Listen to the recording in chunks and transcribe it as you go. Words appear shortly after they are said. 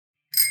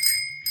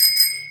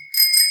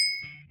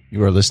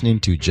You are listening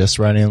to Just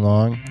Riding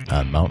Along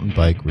on Mountain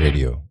Bike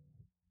Radio.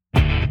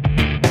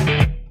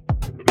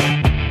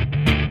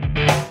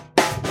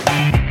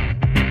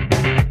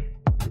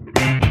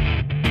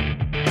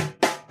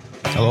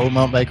 Hello,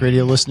 Mountain Bike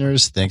Radio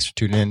listeners. Thanks for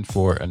tuning in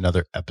for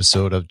another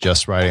episode of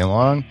Just Riding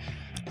Along.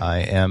 I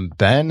am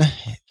Ben.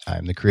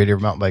 I'm the creator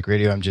of Mountain Bike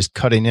Radio. I'm just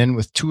cutting in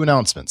with two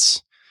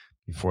announcements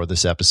before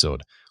this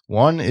episode.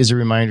 One is a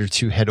reminder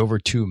to head over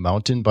to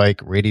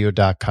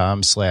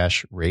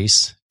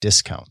mountainbikeradio.com/race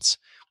discounts.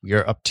 We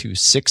are up to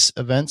 6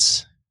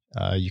 events.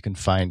 You can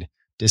find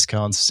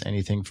discounts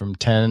anything from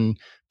 10%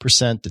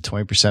 to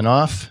 20%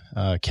 off.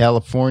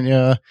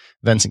 California,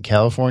 events in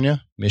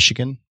California,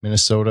 Michigan,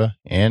 Minnesota,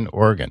 and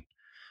Oregon.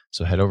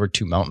 So head over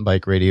to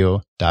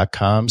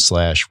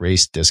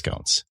mountainbikeradio.com/race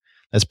discounts.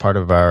 That's part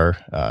of our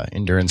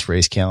endurance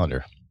race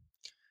calendar.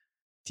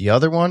 The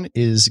other one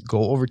is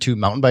go over to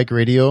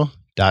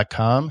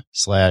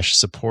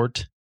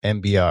mountainbikeradio.com/support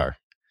MBR.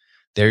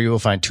 There you will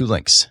find 2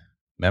 links,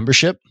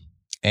 membership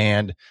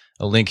and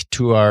a link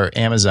to our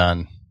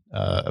Amazon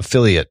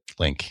affiliate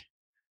link.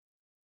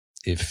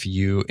 If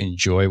you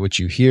enjoy what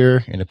you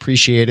hear and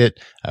appreciate it,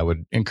 I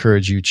would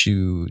encourage you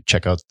to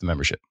check out the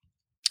membership.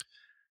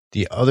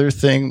 The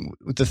thing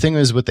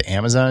is with the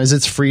Amazon is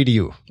it's free to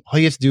you. All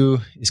you have to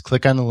do is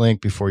click on the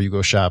link before you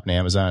go shop on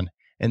Amazon,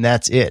 and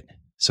that's it.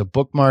 So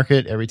bookmark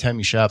it every time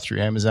you shop through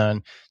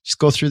Amazon. Just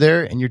go through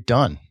there and you're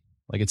done.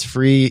 Like, it's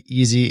free,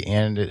 easy,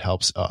 and it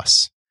helps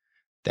us.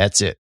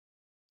 That's it.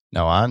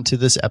 Now on to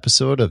this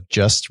episode of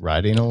Just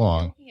Riding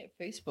Along.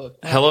 Facebook.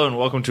 Hello and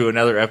welcome to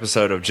another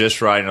episode of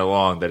Just Riding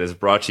Along that is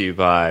brought to you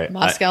by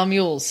Moscow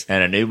Mules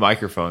and a new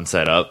microphone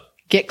setup.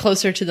 Get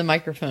closer to the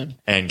microphone.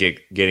 And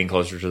getting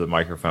closer to the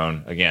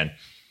microphone again.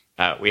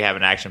 We have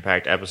an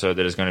action-packed episode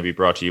that is going to be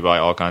brought to you by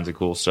all kinds of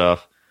cool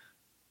stuff,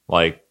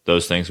 like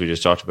those things we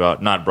just talked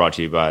about. Not brought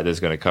to you by, this is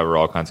going to cover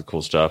all kinds of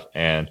cool stuff.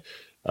 And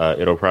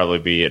it'll probably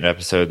be an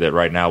episode that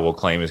right now we'll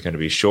claim is going to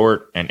be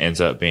short and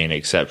ends up being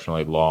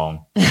exceptionally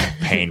long,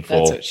 painful.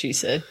 That's what she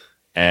said.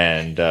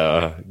 And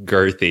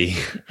girthy.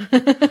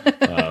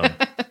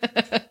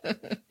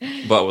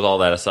 But with all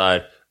that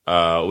aside,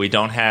 we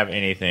don't have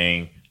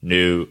anything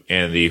new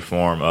in the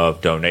form of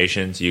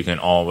donations. You can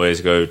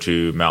always go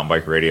to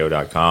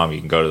mountainbikeradio.com. You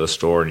can go to the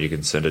store and you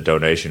can send a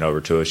donation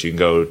over to us. You can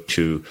go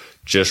to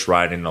Just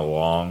Riding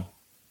Along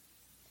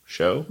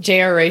show?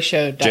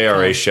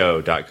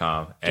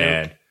 JRAshow.com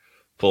and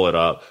pull it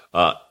up.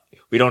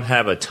 We don't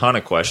have a ton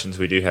of questions.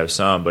 We do have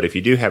some, but if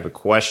you do have a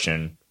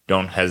question,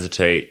 don't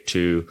hesitate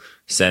to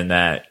send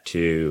that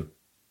to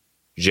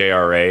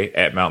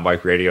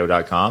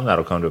JRA@mountainbikeradio.com.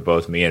 That'll come to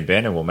both me and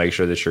Ben, and we'll make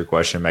sure that your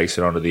question makes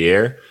it onto the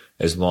air,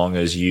 as long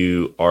as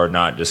you are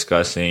not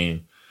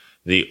discussing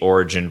the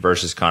origin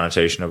versus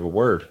connotation of a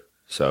word.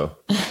 So,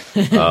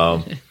 with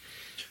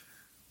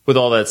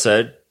all that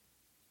said,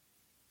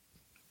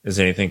 is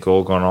anything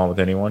cool going on with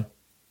anyone?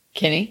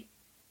 Kenny?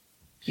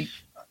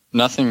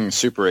 Nothing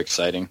super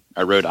exciting.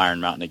 I rode Iron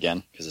Mountain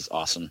again because it's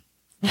awesome.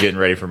 Getting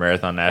ready for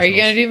Marathon Nationals? Are you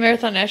going to do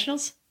Marathon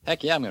Nationals?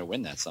 Heck yeah, I'm going to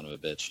win that son of a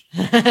bitch.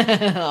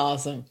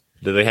 Awesome.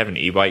 Do they have an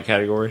e-bike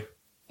category?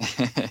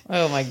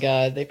 Oh my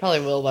God. They probably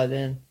will by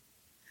then.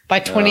 By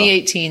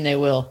 2018, they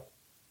will.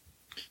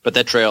 But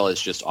that trail is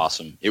just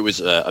awesome. It was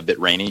a bit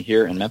rainy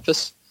here in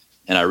Memphis,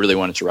 and I really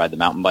wanted to ride the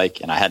mountain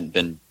bike, and I hadn't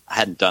done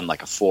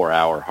like a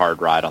 4-hour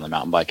hard ride on the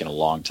mountain bike in a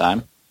long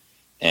time.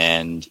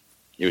 And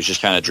it was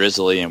just kind of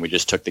drizzly, and we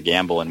just took the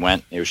gamble and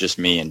went. It was just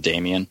me and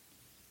Damien,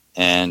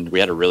 and we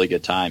had a really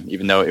good time.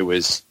 Even though it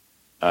was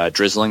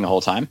drizzling the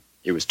whole time,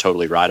 it was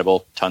totally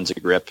rideable, tons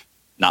of grip,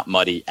 not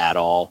muddy at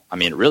all. I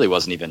mean, it really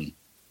wasn't even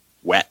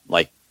wet.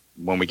 Like,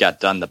 when we got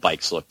done, the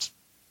bikes looked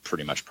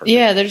pretty much perfect.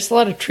 Yeah, there's a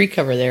lot of tree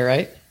cover there,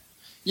 right?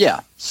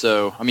 Yeah.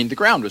 So, I mean, the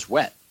ground was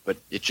wet, but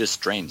it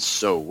just drains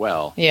so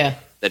well that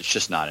it's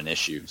just not an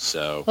issue.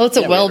 So, well, it's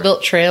a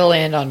well-built trail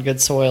and on good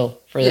soil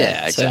for that.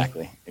 Yeah,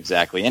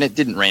 exactly. And it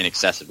didn't rain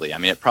excessively. I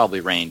mean, it probably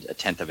rained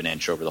 1/10 of an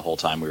inch over the whole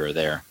time we were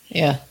there.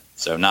 Yeah.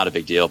 So, not a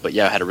big deal. But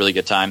yeah, I had a really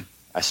good time.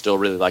 I still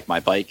really like my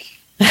bike.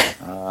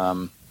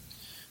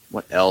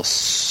 What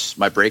else?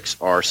 My brakes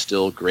are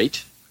still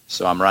great.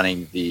 So I'm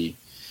running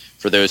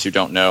for those who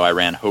don't know, I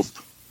ran Hope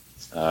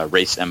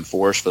Race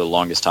M4s for the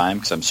longest time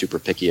because I'm super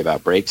picky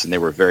about brakes, and they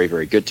were very,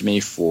 very good to me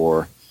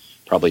for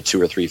probably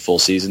 2 or 3 full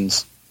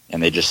seasons,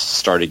 and they just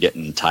started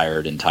getting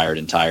tired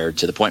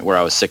to the point where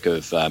I was sick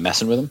of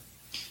messing with them.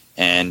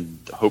 And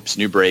Hope's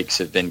new brakes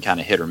have been kind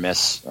of hit or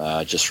miss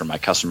just from my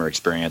customer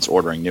experience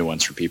ordering new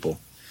ones for people.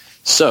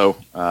 So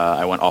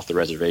I went off the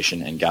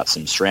reservation and got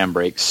some SRAM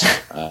brakes,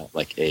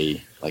 like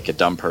a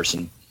dumb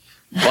person,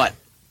 but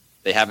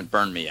they haven't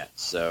burned me yet.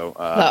 So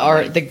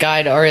the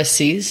Guide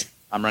RSCs.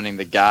 I'm running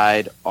the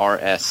Guide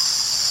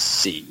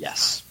RSC.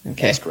 Yes,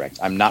 okay, that's correct.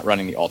 I'm not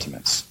running the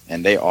Ultimates,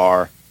 and they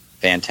are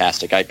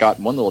fantastic. I got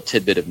one little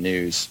tidbit of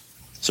news.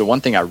 So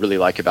one thing I really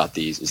like about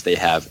these is they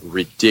have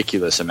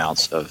ridiculous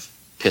amounts of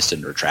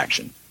piston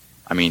retraction.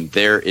 I mean,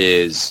 there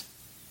is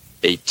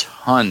a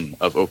ton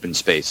of open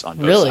space on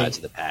both sides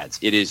of the pads.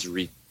 It is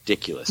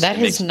ridiculous. That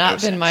has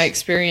not been my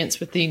experience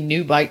with the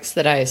new bikes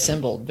that I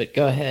assembled, but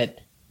go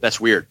ahead. That's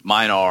weird.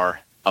 Mine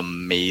are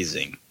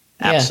amazing.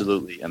 Yeah.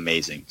 Absolutely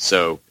amazing.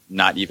 So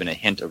not even a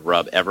hint of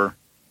rub ever.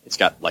 It's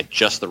got like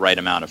just the right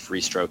amount of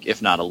free stroke,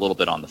 if not a little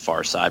bit on the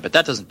far side, but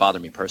that doesn't bother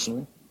me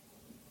personally.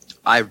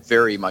 I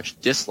very much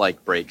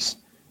dislike brakes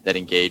that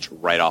engage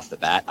right off the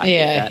bat. I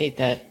hate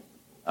that.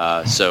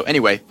 So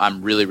anyway,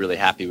 I'm really, really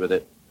happy with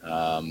it.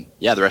 The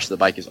rest of the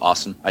bike is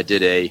awesome. I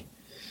did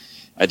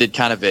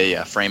kind of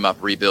a frame up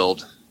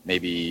rebuild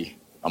maybe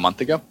a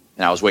month ago,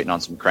 and I was waiting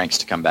on some cranks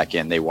to come back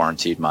in. They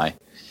warranted my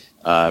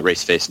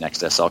Race Face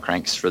Next SL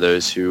cranks for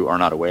those who are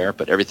not aware,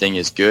 but everything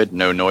is good.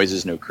 No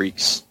noises, no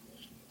creaks.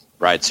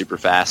 Ride super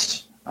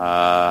fast.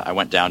 I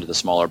went down to the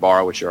smaller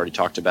bar, which you already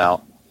talked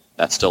about.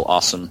 That's still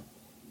awesome.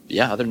 But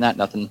yeah, other than that,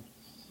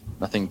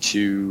 nothing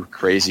too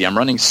crazy. I'm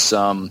running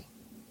so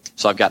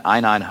I've got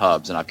i9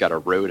 hubs, and I've got a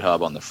road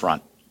hub on the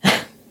front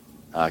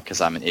because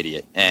I'm an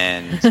idiot.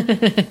 And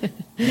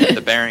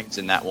the bearings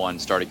in that one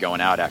started going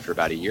out after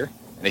about a year.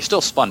 And they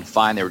still spun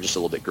fine. They were just a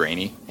little bit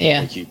grainy.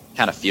 Yeah. Like you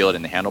kind of feel it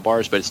in the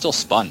handlebars, but it still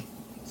spun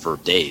for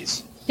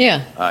days.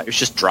 Yeah. It was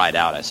just dried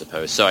out, I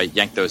suppose. So I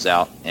yanked those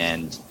out,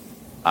 and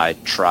I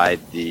tried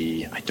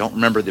I don't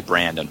remember the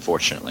brand,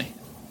 unfortunately.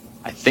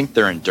 I think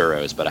they're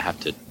Enduros, but I have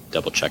to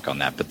double check on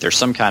that. But there's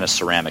some kind of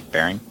ceramic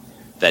bearing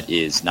that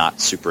is not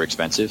super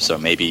expensive, so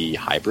maybe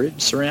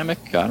hybrid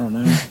ceramic? I don't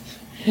know.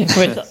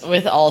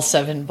 with all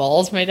 7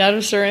 balls made out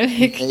of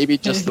ceramic? Maybe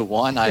just the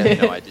one? I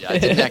have no idea. I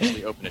didn't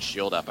actually open a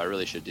shield up. I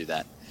really should do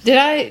that.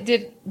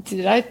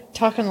 Did I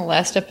talk on the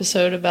last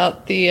episode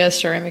about the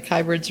ceramic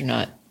hybrids or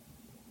not?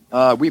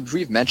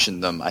 We've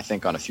mentioned them, I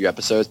think, on a few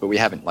episodes, but we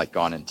haven't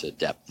gone into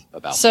depth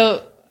about them.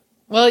 So,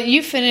 well,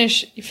 you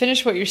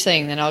finish what you're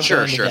saying, then I'll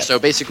go into Sure. depth. So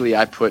basically,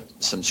 I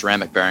put some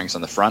ceramic bearings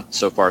on the front.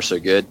 So far, so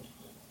good.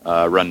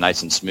 Run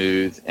nice and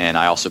smooth, and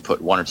I also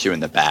put 1 or 2 in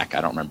the back.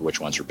 I don't remember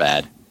which ones were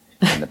bad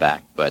in the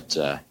back, but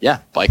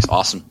bike's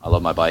awesome. I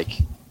love my bike.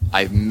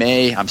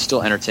 I'm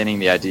still entertaining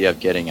the idea of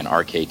getting an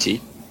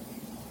RKT.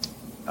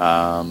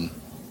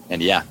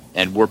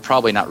 And we're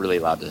probably not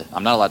really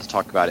I'm not allowed to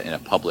talk about it in a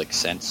public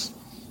sense,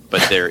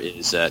 but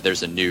there's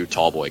a new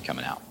Tallboy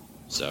coming out.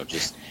 So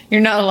you're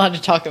not allowed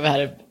to talk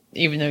about it,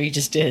 even though you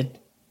just did.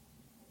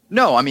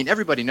 No, I mean,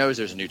 everybody knows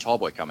there's a new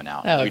Tallboy coming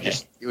out. Oh, okay.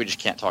 We just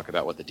can't talk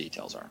about what the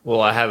details are. Well,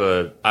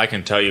 I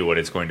can tell you what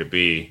it's going to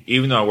be.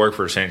 Even though I work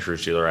for a Santa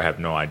Cruz dealer, I have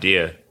no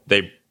idea.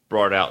 They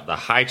brought out the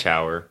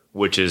Hightower,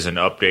 which is an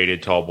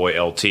updated Tallboy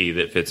LT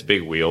that fits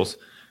big wheels,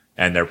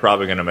 and they're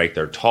probably going to make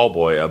their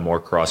Tallboy a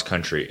more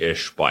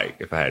cross-country-ish bike,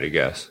 if I had to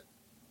guess.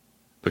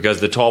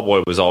 Because the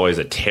Tallboy was always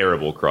a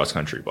terrible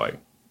cross-country bike.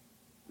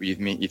 You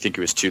think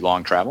it was too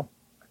long travel?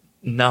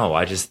 No,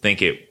 I just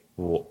think it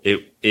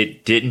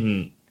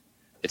didn't.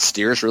 It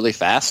steers really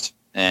fast,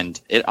 and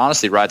it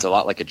honestly rides a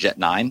lot like a Jet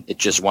 9. It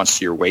just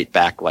wants your weight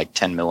back like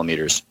 10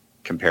 millimeters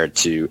compared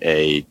to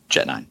a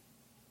Jet 9.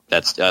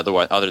 That's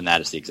other than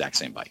that, it's the exact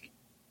same bike.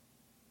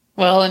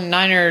 Well, and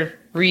Niner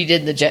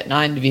redid the Jet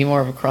 9 to be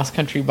more of a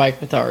cross-country bike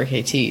with the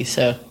RKT,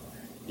 so...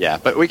 Yeah,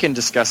 but we can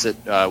discuss it.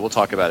 We'll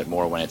talk about it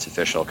more when it's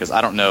official, because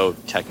I don't know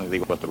technically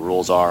what the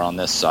rules are on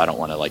this, so I don't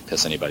want to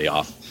piss anybody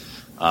off.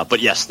 But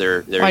yes,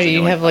 there's... Why, do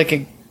you have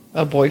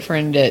a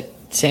boyfriend at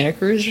Santa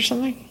Cruz or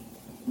something?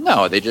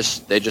 No, they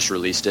just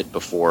released it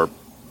before,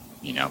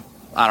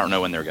 I don't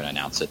know when they're going to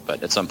announce it,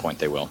 but at some point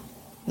they will.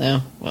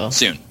 No, well...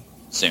 Soon.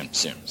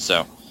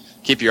 So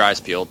keep your eyes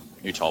peeled.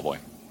 New Tallboy.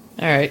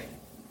 All right.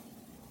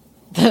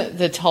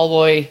 The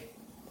Tallboy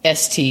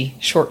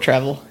ST short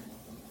travel.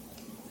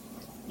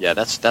 Yeah,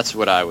 that's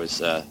what I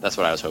was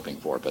hoping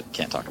for, but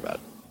can't talk about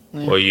it.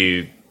 Yeah. Well,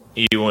 you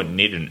wouldn't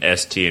need an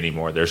ST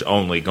anymore. There's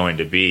only going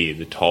to be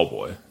the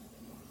Tallboy.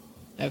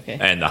 Okay.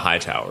 And the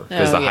Hightower,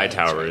 because the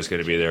Hightower right. is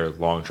going to be their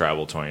long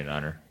travel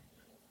 29er.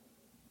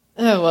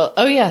 Oh, well.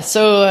 Oh, yeah.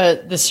 So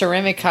the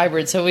ceramic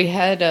hybrid. So we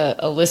had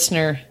a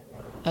listener,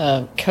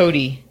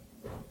 Cody,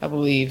 I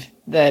believe,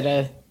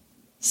 that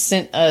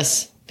sent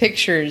us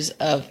pictures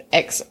of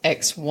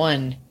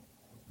XX1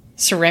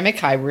 ceramic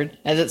hybrid,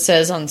 as it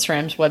says on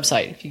SRAM's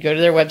website. If you go to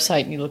their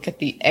website and you look at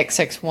the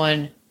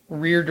XX1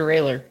 rear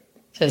derailleur, it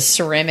says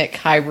ceramic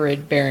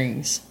hybrid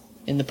bearings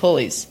in the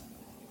pulleys.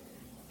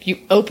 If you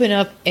open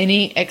up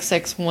any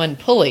XX1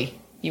 pulley,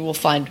 you will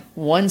find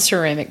 1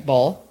 ceramic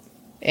ball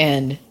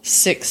and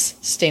 6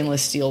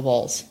 stainless steel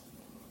balls,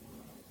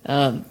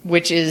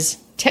 which is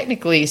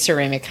technically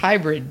ceramic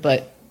hybrid,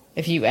 but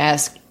if you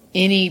ask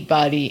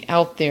anybody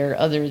out there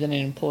other than an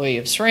employee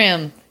of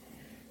SRAM,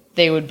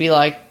 they would be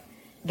like,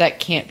 that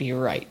can't be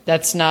right.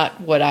 That's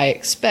not what I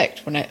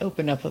expect when I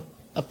open up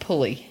a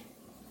pulley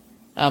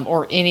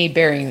or any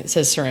bearing that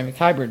says ceramic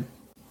hybrid.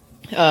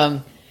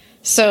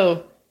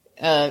 So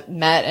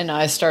Matt and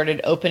I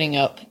started opening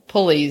up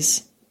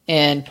pulleys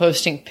and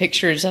posting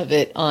pictures of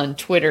it on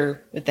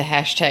Twitter with the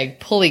hashtag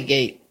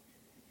Pullygate.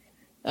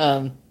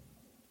 And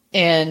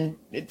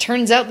it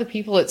turns out the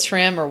people at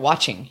SRAM are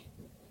watching.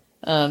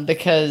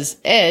 Because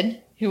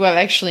Ed, who I've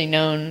actually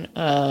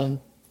known,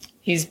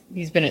 he's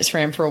been at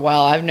SRAM for a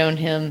while. I've known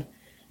him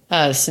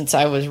since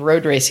I was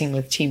road racing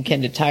with Team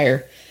Kenda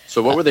Tire.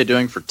 So what were they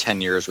doing for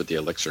 10 years with the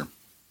Elixir?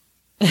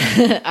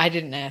 I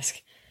didn't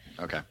ask.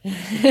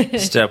 Okay.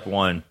 Step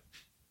 1,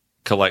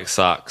 collect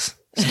socks.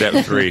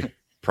 Step 3,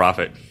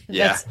 profit.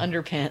 Yeah. That's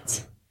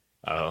underpants.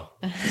 Oh,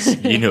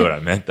 you knew what I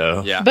meant,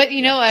 though. Yeah. But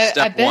you know, I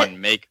Step bet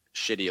 1, make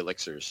shitty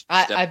elixirs.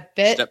 I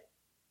bet Step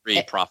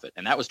 3, profit.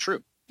 And that was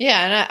true.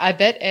 Yeah, and I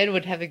bet Ed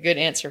would have a good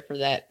answer for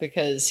that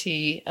because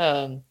he,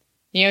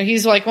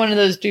 he's like one of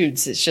those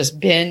dudes that's just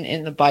been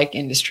in the bike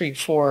industry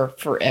for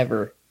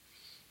forever,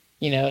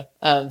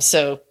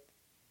 So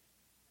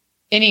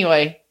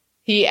anyway,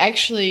 he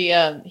actually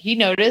he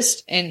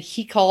noticed and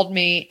he called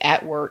me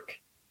at work,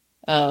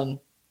 found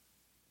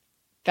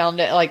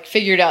it, like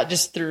figured out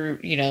just through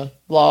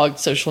blog,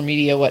 social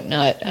media,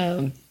 whatnot,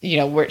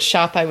 what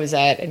shop I was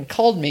at, and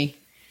called me.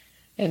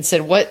 And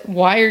said,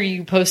 why are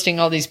you posting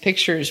all these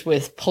pictures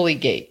with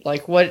Polygate?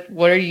 Like,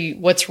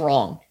 what's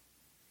wrong?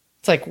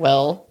 It's like,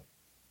 well,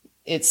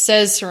 it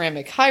says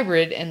ceramic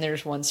hybrid and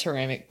there's one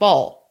ceramic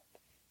ball.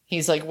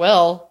 He's like,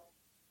 well,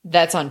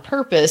 that's on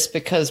purpose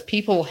because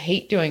people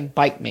hate doing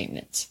bike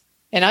maintenance.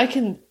 And I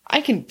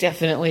can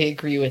definitely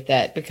agree with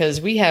that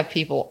because we have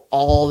people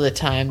all the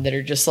time that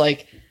are just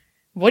like,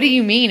 what do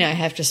you mean I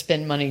have to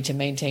spend money to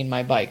maintain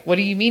my bike? What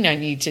do you mean I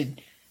need to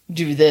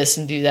do this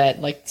and do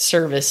that, like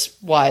service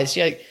wise?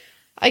 Yeah,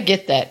 I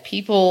get that.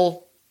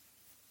 People,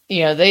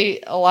 a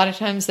lot of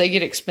times they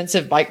get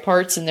expensive bike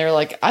parts and they're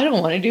like, I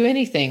don't want to do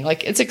anything.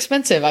 Like, it's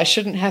expensive. I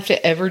shouldn't have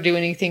to ever do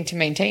anything to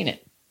maintain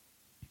it.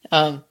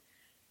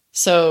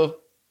 So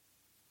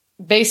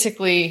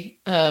basically,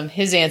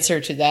 his answer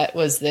to that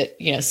was that,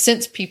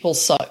 since people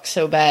suck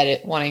so bad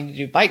at wanting to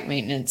do bike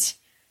maintenance,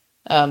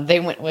 they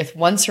went with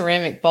one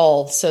ceramic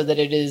ball so that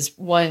it is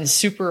one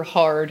super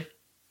hard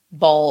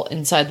ball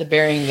inside the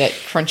bearing that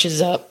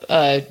crunches up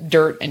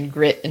dirt and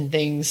grit and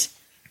things.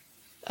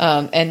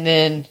 And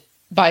then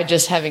by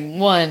just having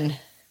one,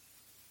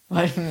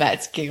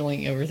 Matt's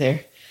giggling over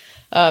there.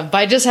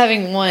 By just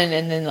having one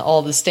and then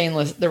all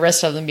the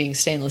rest of them being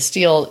stainless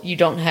steel, you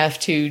don't have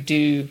to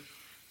do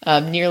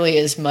nearly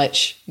as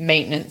much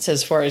maintenance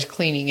as far as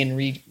cleaning and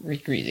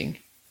re-greasing.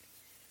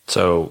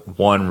 So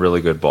one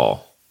really good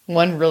ball.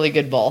 One really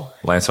good ball.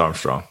 Lance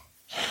Armstrong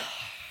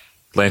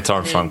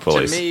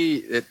pulleys. To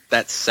me,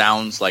 that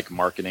sounds like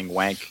marketing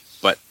wank,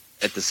 but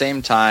at the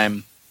same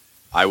time,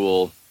 I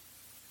will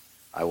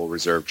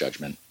reserve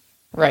judgment.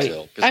 Right.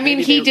 I mean,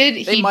 he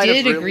did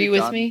agree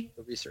with me.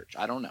 The research.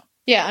 I don't know.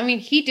 Yeah, I mean,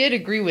 he did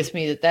agree with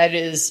me that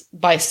is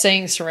by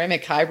saying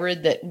ceramic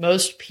hybrid that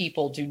most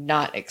people do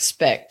not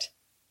expect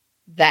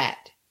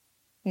that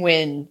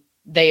when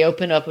they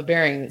open up a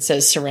bearing that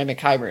says ceramic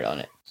hybrid on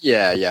it.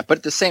 Yeah. But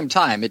at the same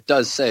time, it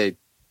doesn't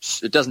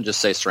just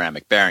say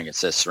ceramic bearing, it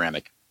says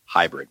ceramic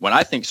hybrid. When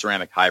I think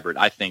ceramic hybrid,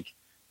 I think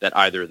that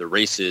either the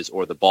races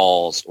or the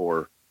balls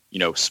or,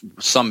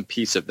 some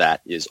piece of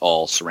that is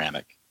all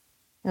ceramic.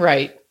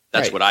 Right.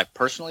 That's right. what I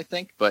personally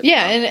think. But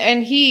yeah,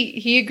 and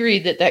he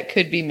agreed that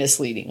could be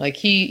misleading. Like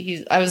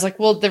I was like,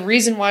 well, the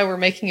reason why we're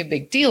making a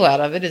big deal out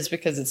of it is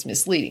because it's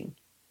misleading.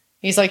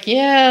 He's like,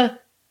 yeah,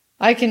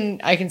 I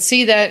can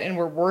see that, and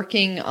we're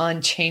working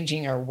on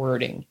changing our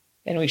wording,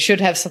 and we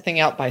should have something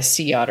out by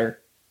Sea Otter.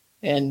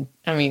 And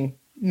I mean,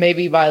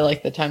 maybe by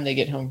like the time they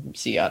get home from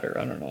Sea Otter,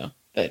 I don't know.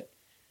 But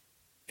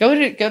go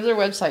to their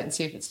website and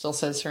see if it still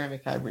says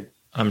ceramic hybrid.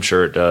 I'm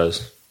sure it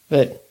does.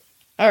 But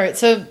all right,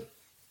 so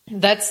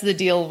that's the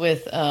deal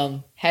with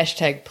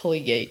hashtag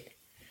Polygate.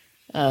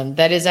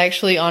 That is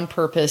actually on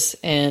purpose,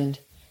 and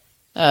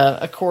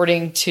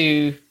according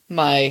to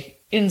my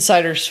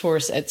insider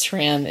source at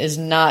SRAM, is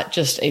not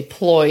just a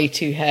ploy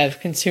to have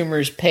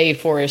consumers pay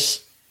for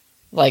us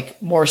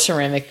like more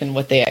ceramic than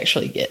what they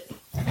actually get.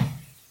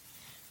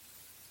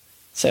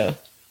 So,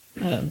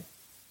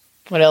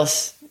 what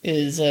else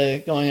is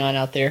going on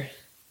out there?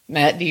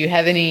 Matt, do you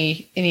have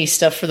any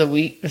stuff for the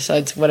week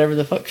besides whatever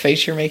the fuck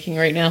face you're making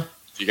right now?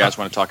 Do you guys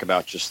want to talk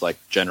about just like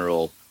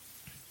general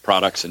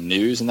products and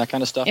news and that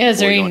kind of stuff? Yeah, is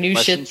there any new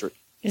shit?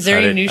 Is there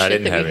any new shit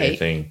that we hate? I didn't have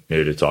anything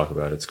new to talk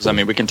about. It's cool. I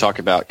mean, we can talk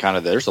about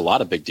there's a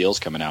lot of big deals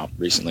coming out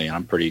recently, and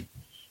I'm pretty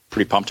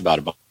pumped about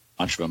a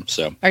bunch of them.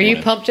 So, are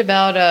you pumped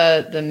about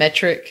the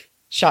metric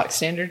shock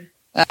standard?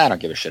 I don't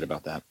give a shit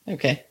about that.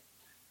 Okay.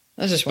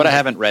 But I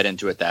haven't read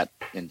into it that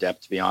in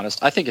depth, to be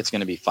honest. I think it's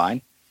going to be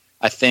fine.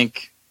 I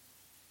think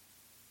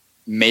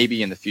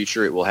maybe in the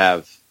future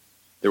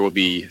there will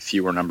be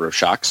fewer number of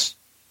shocks,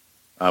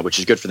 which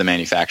is good for the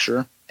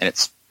manufacturer, and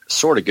it's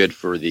sort of good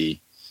for the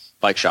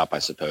bike shop, I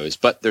suppose.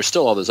 But there's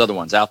still all those other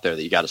ones out there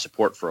that you got to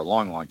support for a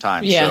long, long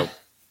time. Yeah. So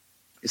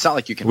it's not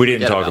like you can. We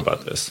didn't talk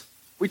about this.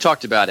 We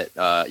talked about it.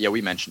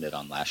 We mentioned it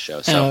on last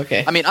show. So,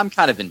 okay. I mean, I'm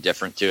kind of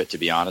indifferent to it, to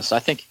be honest. I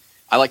think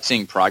I like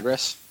seeing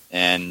progress,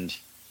 and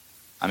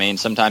I mean,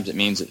 sometimes it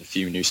means a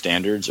few new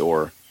standards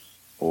or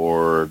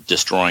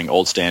destroying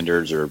old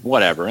standards or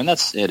whatever, and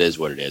it is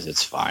what it is.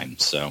 It's fine.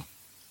 So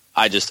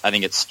I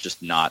think it's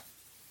just not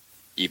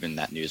even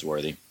that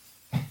newsworthy,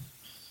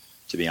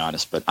 to be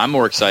honest. But I'm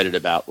more excited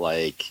about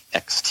like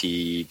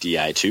XT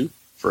Di2,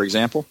 for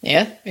example.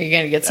 Yeah, are you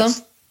gonna get some?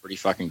 Pretty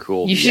fucking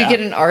cool. You should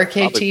get an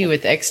RKT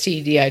with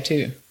XT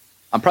Di2.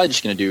 I'm probably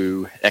just gonna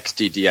do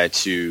XT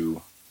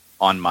Di2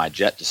 on my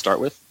Jet to start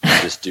with.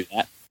 Just do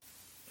that.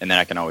 and then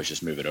I can always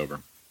just move it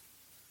over.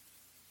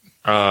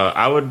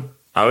 I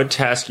would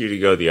task you to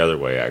go the other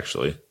way,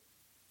 actually.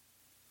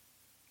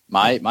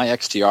 My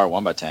XTR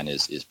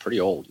 1x10 is pretty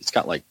old. It's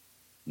got like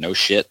no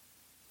shit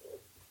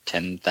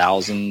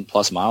 10,000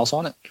 plus miles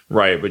on it.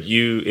 Right, but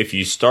if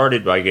you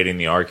started by getting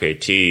the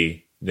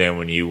RKT, then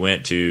when you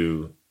went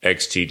to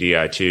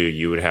XTDI2,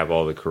 you would have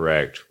all the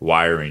correct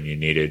wiring you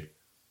needed.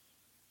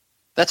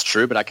 That's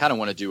true, but I kind of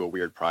want to do a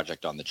weird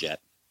project on the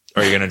Jet.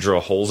 Are you going to drill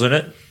holes in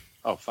it?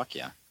 Oh, fuck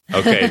yeah.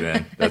 Okay,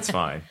 then. That's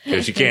fine.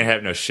 Because you can't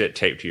have no shit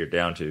taped to your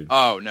down tube.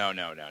 Oh, no. I'm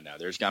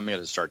going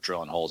to start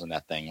drilling holes in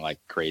that thing like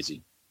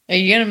crazy. Are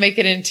you going to make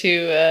it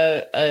into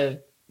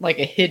a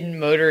hidden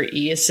motor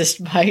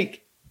e-assist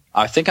bike?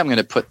 I think I'm going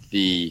to put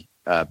the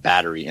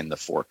battery in the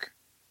fork.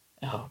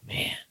 Oh,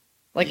 man.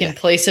 In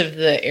place of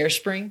the air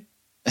spring?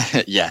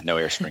 Yeah, no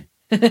air spring.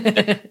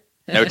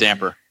 No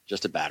damper,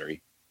 just a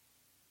battery.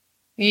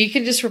 You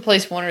can just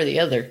replace one or the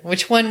other.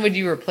 Which one would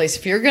you replace?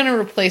 If you're going to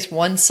replace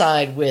one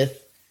side with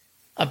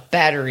a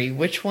battery,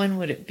 which one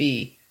would it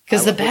be?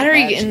 Because the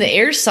battery in the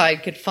air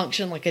side could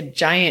function like a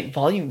giant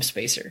volume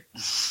spacer.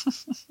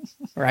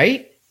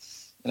 Right?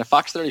 In a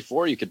Fox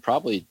 34, you could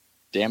probably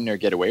damn near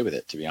get away with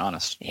it, to be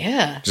honest.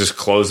 Yeah. Just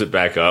close it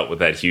back up with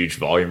that huge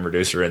volume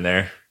reducer in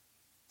there.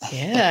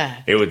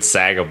 Yeah. It would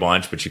sag a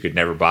bunch, but you could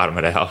never bottom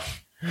it out.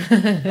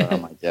 Oh,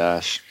 my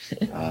gosh.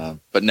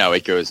 But no,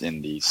 it goes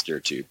in the steer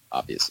tube,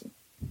 obviously.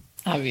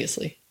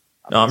 Obviously.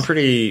 No, I'm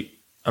pretty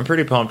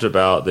pumped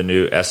about the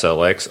new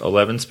SLX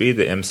 11-speed,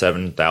 the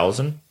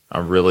M7000.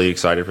 I'm really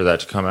excited for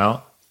that to come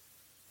out.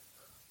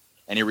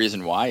 Any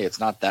reason why? It's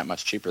not that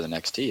much cheaper than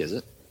XT, is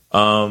it?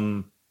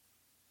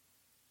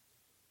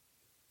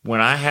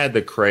 When I had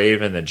the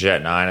Crave and the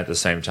Jet 9 at the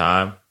same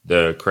time,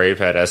 the Crave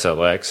had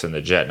SLX and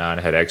the Jet 9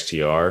 had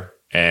XTR,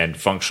 and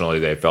functionally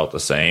they felt the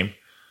same.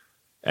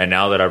 And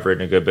now that I've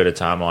ridden a good bit of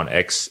time on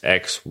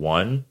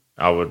XX1,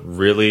 I would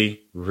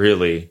really,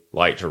 really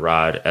like to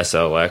ride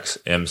SLX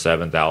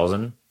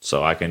M7000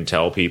 so I can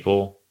tell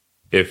people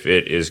if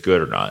it is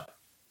good or not.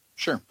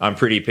 Sure. I'm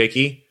pretty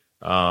picky.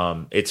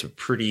 There's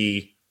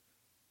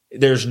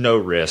no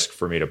risk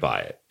for me to buy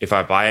it. If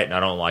I buy it and I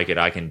don't like it,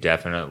 I can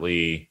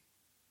definitely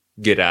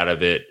get out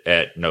of it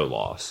at no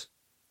loss.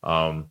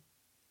 So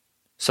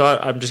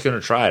I'm just going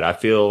to try it. I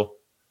feel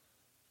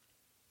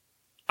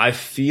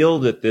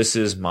that this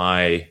is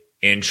my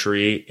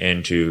entry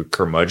into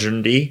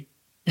curmudgeonry.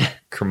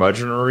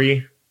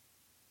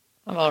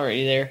 I'm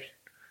already there.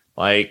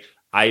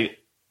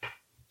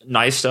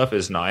 Nice stuff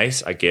is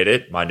nice. I get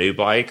it. My new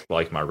bike,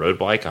 like my road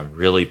bike, I'm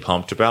really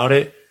pumped about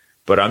it.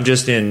 But I'm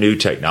just in new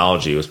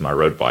technology with my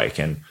road bike,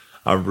 and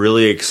I'm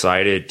really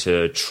excited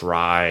to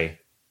try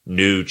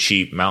new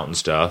cheap mountain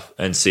stuff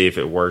and see if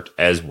it worked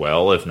as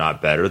well, if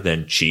not better,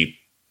 than cheap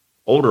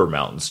older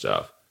mountain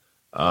stuff.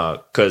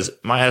 Because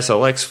my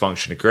SLX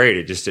functioned great.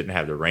 It just didn't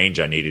have the range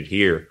I needed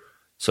here.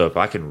 So if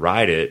I can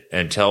ride it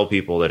and tell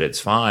people that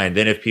it's fine,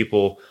 then if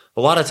people,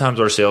 a lot of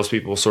times our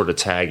salespeople sort of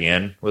tag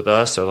in with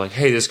us. They're like,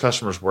 hey, this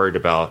customer's worried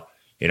about,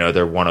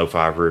 their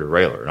 105 rear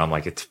derailleur. And I'm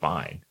like, it's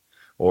fine.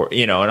 Or,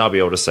 and I'll be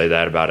able to say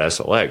that about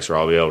SLX, or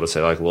I'll be able to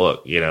say like,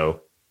 look,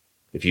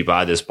 if you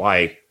buy this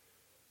bike,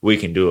 we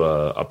can do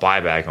a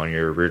buyback on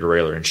your rear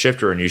derailleur and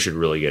shifter, and you should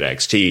really get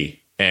XT,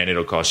 and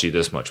it'll cost you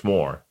this much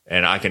more.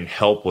 And I can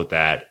help with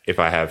that if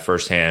I have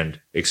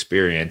firsthand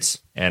experience,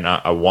 and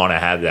I want to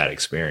have that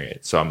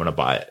experience. So I'm going to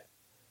buy it.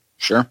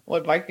 Sure.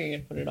 What bike are you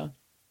going to put it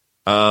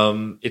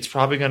on? It's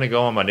probably going to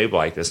go on my new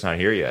bike that's not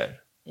here yet.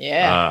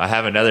 Yeah. I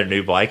have another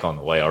new bike on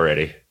the way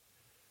already.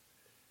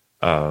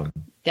 That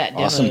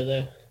demo, awesome.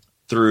 though.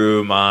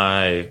 Through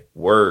my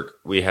work,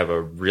 we have a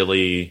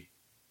really,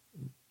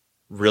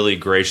 really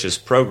gracious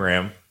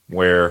program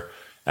where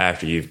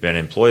after you've been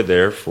employed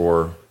there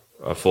for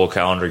a full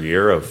calendar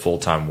year of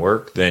full-time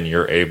work, then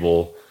you're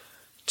able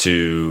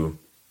to,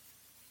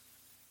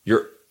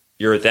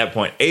 you're at that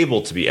point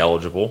able to be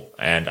eligible.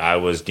 And I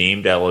was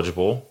deemed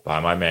eligible by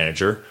my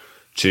manager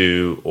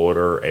to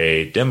order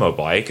a demo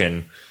bike.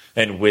 And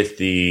with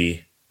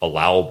the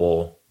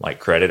allowable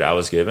credit I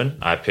was given,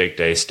 I picked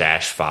a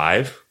Stash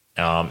 5,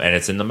 and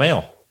it's in the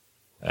mail,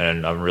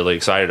 and I'm really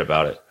excited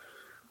about it.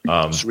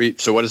 Sweet.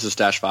 So what does the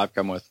Stash 5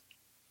 come with?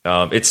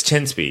 It's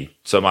 10-speed.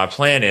 So my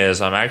plan is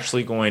I'm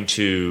actually going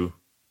to...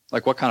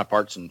 What kind of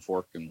parts and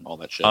fork and all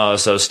that shit?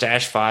 So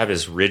Stash 5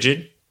 is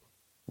rigid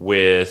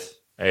with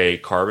a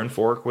carbon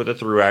fork with a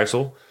through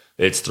axle.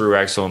 It's through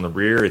axle in the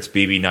rear. It's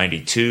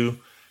BB92.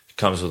 It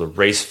comes with a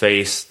race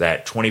face,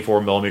 that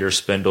 24-millimeter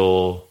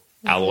spindle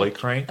alloy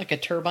crank. Like a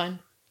turbine?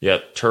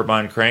 Yep,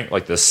 turbine crank,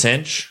 like the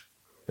cinch.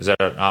 Is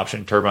that an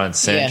option? Turbine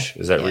cinch?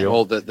 Yeah. Is that real?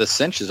 Well, the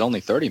cinch is only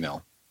 30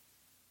 mil.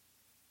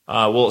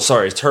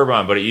 It's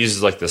turbine, but it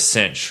uses the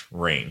cinch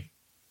ring.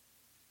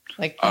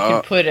 You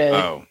can put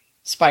a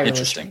spiraless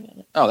interesting. ring in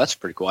it. Oh, that's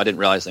pretty cool. I didn't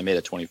realize they made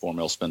a 24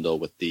 mil spindle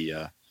with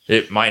the.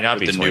 It might not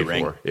be the new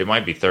 24. ring. It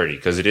might be 30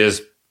 because it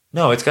is.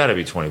 No, it's got to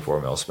be 24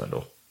 mil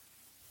spindle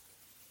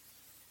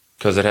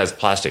because it has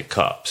plastic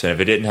cups, and if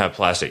it didn't have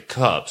plastic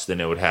cups,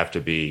 then it would have to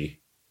be.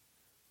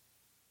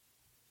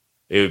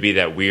 It would be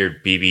that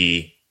weird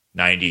BB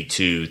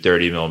 92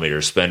 30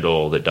 millimeter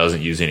spindle that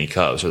doesn't use any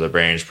cups, or the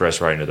bearings press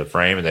right into the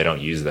frame, and they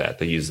don't use that.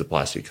 They use the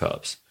plastic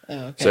cups. Oh,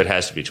 okay. So it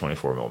has to be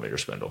 24 millimeter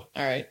spindle.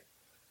 All right.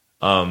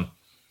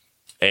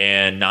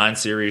 And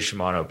 9-series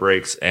Shimano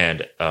brakes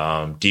and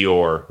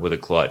Dior with a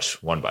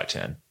clutch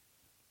 1x10.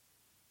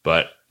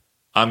 But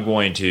I'm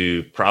going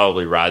to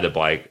probably ride the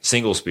bike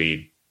single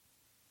speed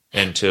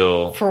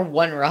until For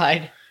one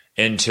ride.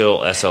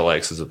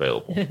 SLX is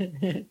available.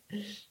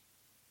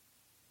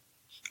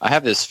 I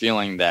have this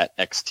feeling that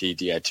XT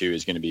Di2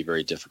 is going to be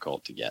very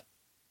difficult to get.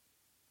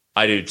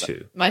 I do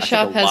too. My I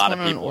shop think a has lot one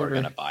of on people are order.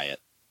 going to buy it.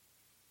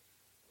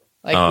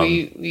 Like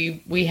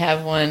we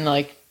have one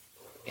like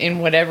in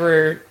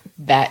whatever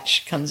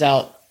batch comes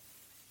out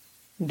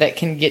that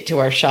can get to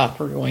our shop.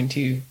 We're going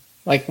to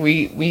like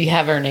we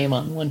have our name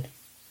on one.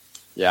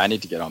 Yeah, I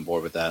need to get on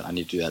board with that. I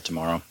need to do that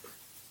tomorrow.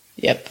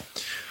 Yep.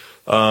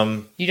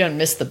 You don't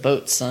miss the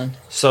boat, son.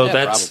 So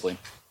Yeah,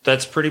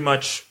 that's pretty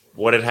much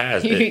what it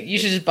has. You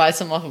should just buy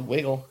some off of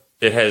Wiggle.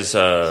 It has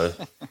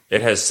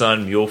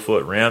Sun mule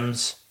foot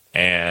rims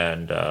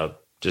and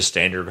just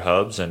standard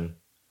hubs, and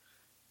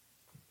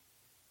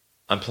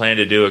I'm planning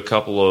to do a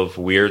couple of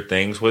weird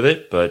things with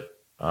it, but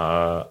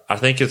I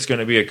think it's going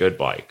to be a good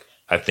bike.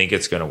 I think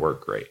it's going to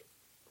work great.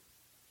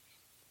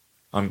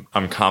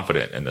 I'm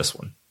confident in this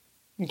one.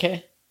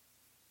 Okay.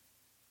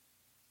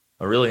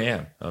 I really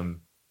am.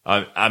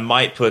 I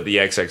might put the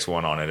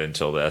XX1 on it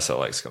until the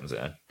SLX comes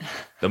in.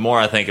 The more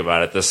I think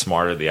about it, the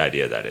smarter the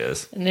idea that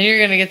is. And then you're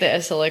gonna get the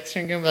SLX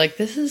and you're gonna be like,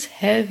 "This is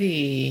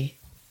heavy."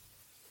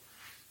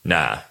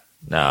 Nah,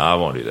 I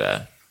won't do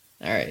that.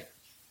 All right.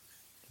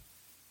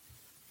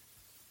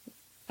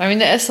 I mean,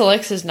 the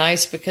SLX is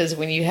nice because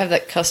when you have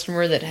that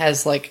customer that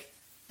has like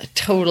a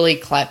totally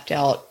clapped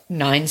out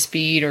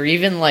 9-speed or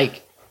even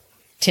like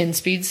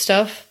 10-speed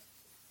stuff,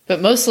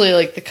 but mostly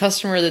like the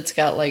customer that's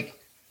got like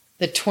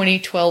the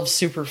 2012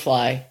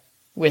 Superfly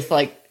with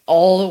like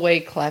all the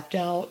way clapped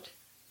out.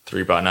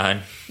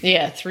 3x9.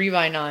 Yeah,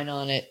 3x9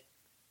 on it.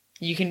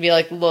 You can be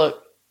like,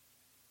 look,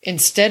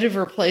 instead of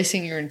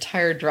replacing your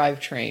entire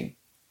drivetrain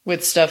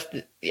with stuff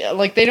that, yeah,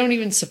 like they don't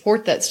even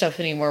support that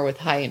stuff anymore with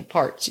high-end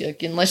parts.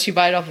 Like, unless you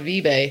buy it off of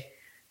eBay,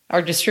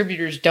 our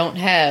distributors don't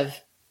have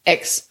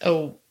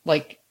XO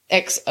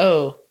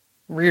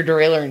rear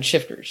derailleur and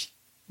shifters.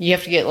 You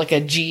have to get like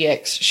a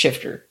GX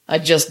shifter. I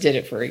just did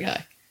it for a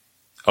guy.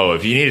 Oh,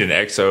 if you need an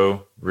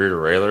XO rear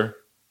derailleur,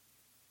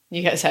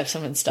 You guys have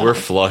some in stock. we're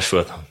flush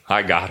with them.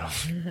 I got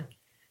them.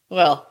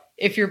 Well,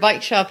 if your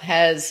bike shop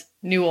has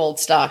new old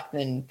stock,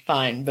 then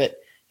fine.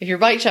 But if your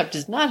bike shop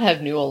does not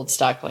have new old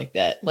stock like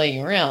that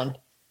laying around,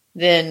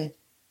 then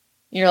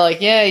you're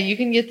like, yeah, you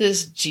can get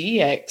this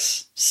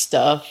GX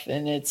stuff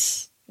and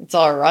it's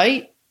all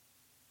right,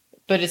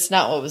 but it's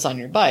not what was on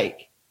your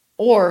bike.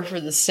 Or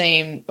for the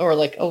same, or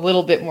like a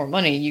little bit more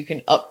money, you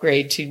can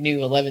upgrade to new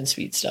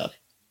 11-speed stuff.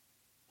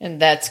 And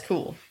that's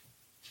cool.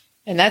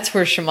 And that's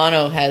where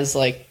Shimano has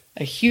like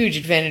a huge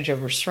advantage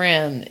over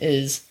SRAM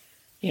is,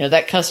 you know,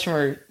 that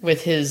customer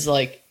with his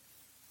like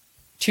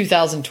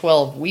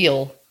 2012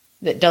 wheel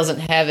that doesn't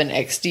have an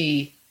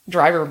XD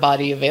driver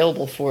body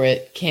available for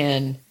it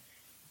can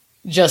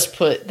just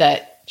put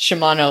that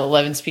Shimano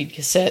 11-speed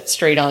cassette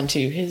straight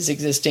onto his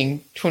existing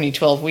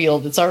 2012 wheel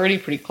that's already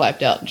pretty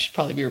clapped out and should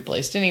probably be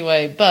replaced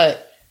anyway,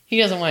 but he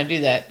doesn't want to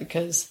do that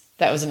because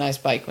that was a nice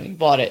bike when he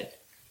bought it.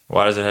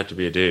 Why does it have to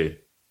be a dude?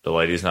 Do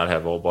ladies not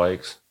have old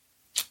bikes?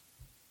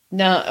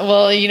 No,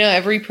 well, you know,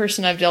 every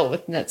person I've dealt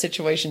with in that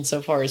situation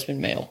so far has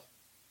been male.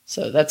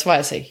 So that's why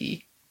I say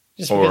he.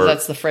 Just because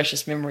that's the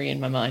freshest memory in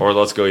my mind. Or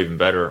let's go even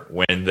better,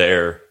 when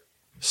their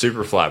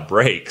Superfly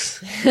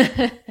breaks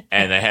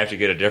and they have to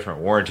get a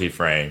different warranty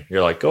frame,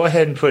 you're like, go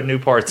ahead and put new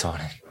parts on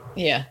it.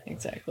 Yeah,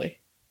 exactly.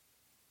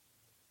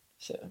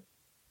 So,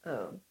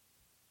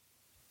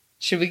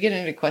 should we get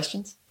into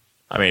questions?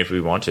 I mean, if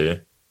we want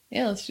to.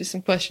 Yeah, let's do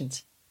some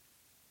questions.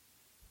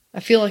 I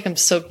feel like I'm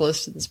so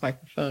close to this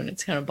microphone.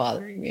 It's kind of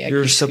bothering me.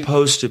 You're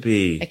supposed to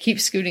be. I keep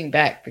scooting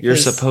back because You're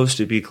supposed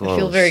to be close. I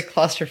feel very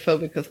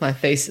claustrophobic with my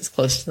face as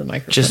close to the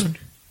microphone.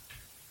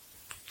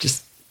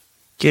 Just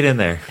get in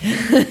there.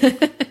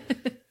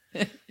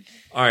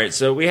 All right,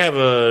 so we have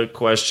a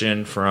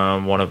question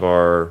from one of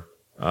our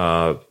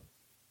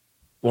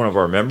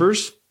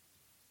members.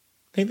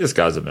 I think this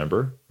guy's a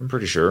member. I'm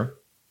pretty sure.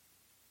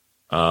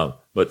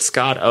 But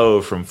Scott O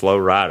from Flow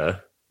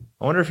Rida.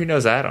 I wonder if he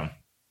knows Adam.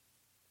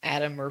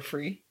 Adam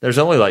Murphy. There's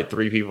only like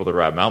 3 people that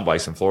ride mountain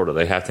bikes in Florida.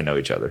 They have to know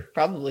each other.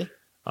 Probably.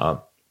 I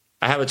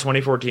have a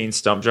 2014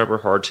 Stump Jumper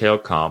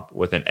Hardtail Comp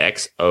with an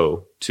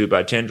XO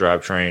 2x10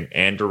 drivetrain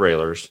and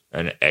derailleurs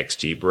and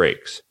XT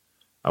brakes.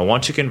 I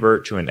want to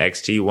convert to an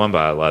XT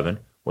 1x11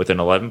 with an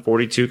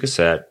 1142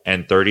 cassette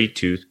and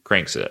 30-tooth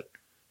crankset.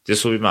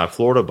 This will be my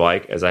Florida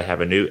bike as I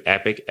have a new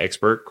Epic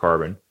Expert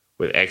Carbon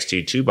with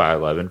XT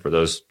 2x11 for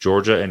those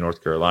Georgia and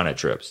North Carolina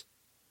trips.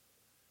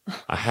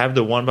 I have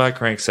the 1x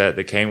crankset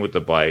that came with the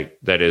bike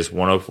that is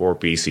 104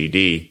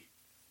 BCD.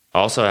 I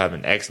also have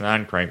an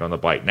X9 crank on the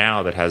bike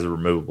now that has a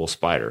removable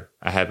spider.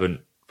 I have a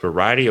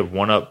variety of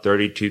 1-up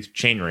 30-tooth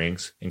chain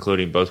rings,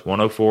 including both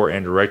 104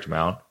 and direct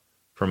mount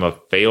from a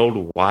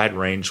failed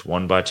wide-range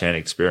 1x10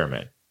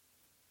 experiment.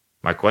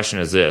 My question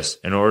is this.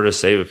 In order to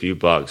save a few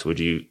bucks, would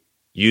you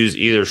use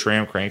either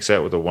SRAM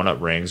crankset with the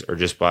 1-up rings or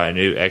just buy a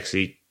new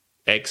XT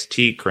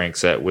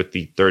crankset with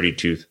the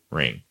 30-tooth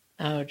ring?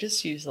 Oh,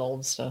 just use the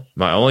old stuff.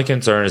 My only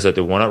concern is that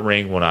the 1-up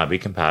ring will not be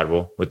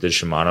compatible with the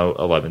Shimano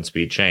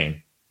 11-speed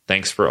chain.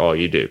 Thanks for all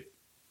you do.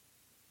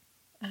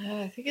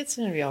 I think it's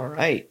going to be all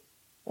right.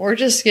 Or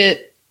just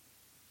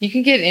you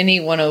can get any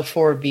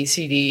 104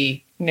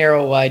 BCD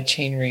narrow wide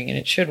chain ring and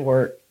it should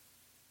work.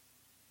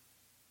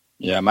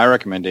 Yeah, my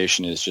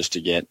recommendation is just to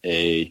get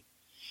a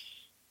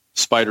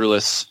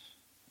spiderless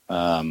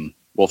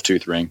wolf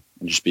tooth ring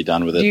and just be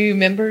done with it. Do you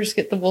members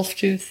get a wolf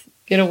tooth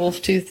deal at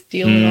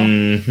all?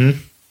 Mm-hmm.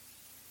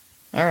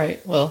 All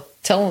right. Well,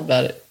 tell them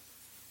about it.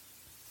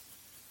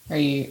 Are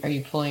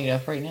you pulling it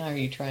up right now? Or are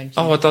you trying to?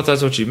 Oh, I thought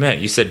that's what you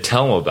meant. You said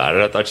tell them about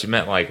it. I thought you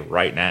meant like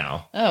right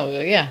now. Oh,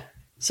 yeah.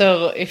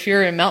 So if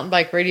you're a Mountain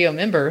Bike Radio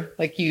member,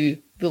 like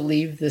you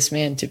believe this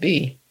man to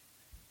be,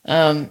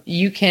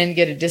 you can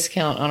get a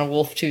discount on a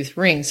wolf tooth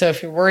ring. So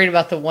if you're worried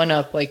about the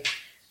 1-up, like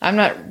I'm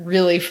not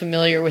really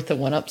familiar with the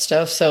 1-up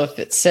stuff. So if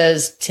it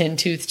says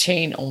 10-tooth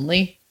chain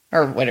only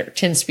or whatever,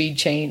 10-speed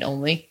chain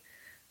only,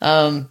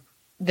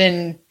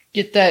 then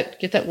get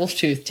that wolf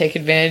tooth. Take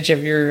advantage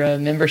of your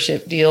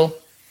membership deal.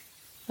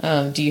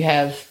 Do you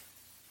have?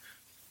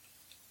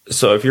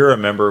 So if you're a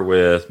member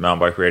with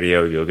Mountain Bike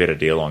Radio, you'll get a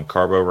deal on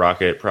Carbo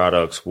Rocket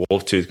products,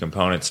 Wolf Tooth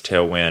components,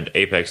 Tailwind,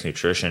 Apex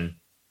Nutrition,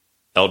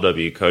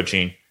 LW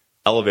coaching,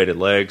 elevated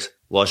legs,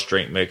 Lush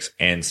drink mix,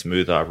 and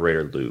Smooth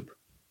Operator lube.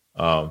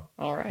 All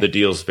right. The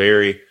deals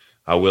vary.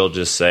 I will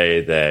just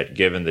say that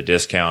given the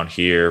discount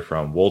here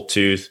from Wolf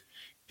Tooth,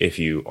 if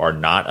you are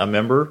not a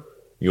member,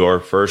 your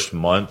first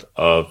month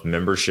of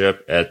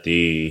membership at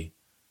the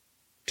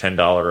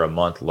 $10 a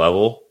month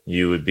level,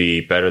 you would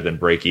be better than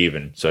break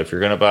even. So if you're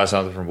going to buy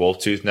something from Wolf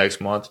Tooth next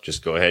month,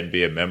 just go ahead and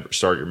be a member,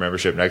 start your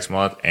membership next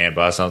month and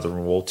buy something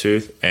from Wolf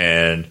Tooth.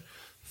 And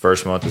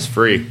first month is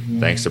free.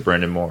 Thanks to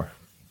Brendan Moore.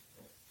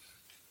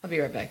 I'll be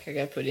right back. I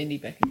got to put Indy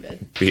back in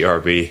bed.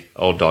 BRB,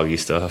 old doggy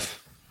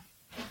stuff.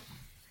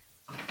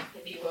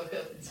 Indy woke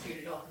up and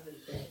scooted off into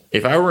the bed.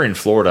 If I were in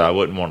Florida, I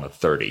wouldn't want a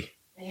 30.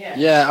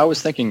 Yeah, I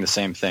was thinking the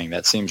same thing.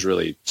 That seems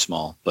really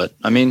small. But,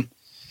 I mean,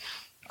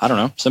 I don't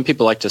know. Some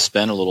people like to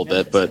spend a little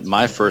bit, but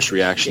my first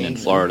reaction in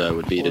Florida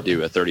would be to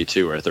do a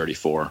 32 or a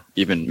 34,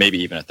 maybe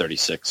even a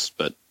 36.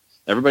 But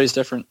everybody's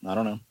different. I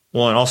don't know.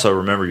 Well, and also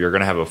remember, you're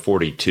going to have a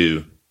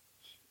 42.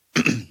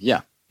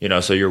 Yeah. You know,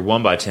 so your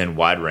 1x10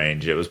 wide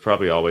range, it was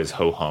probably always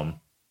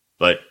ho-hum.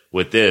 But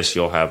with this,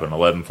 you'll have an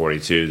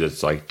 1142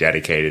 that's like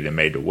dedicated and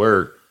made to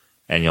work.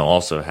 And you'll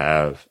also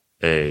have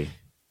even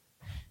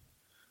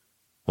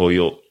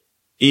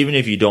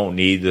if you don't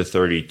need the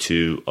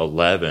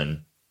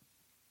 3211,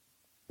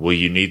 will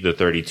you need the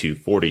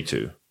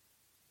 3242?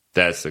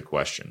 That's the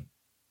question.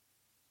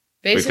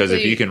 Basically, because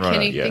if you can run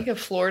think of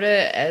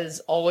Florida as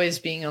always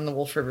being on the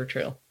Wolf River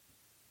Trail.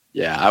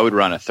 Yeah, I would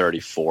run a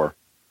 34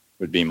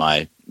 would be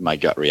my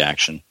gut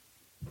reaction.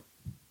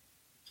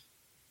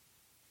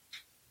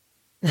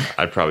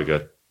 I'd probably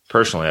go,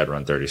 personally, I'd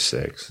run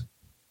 36.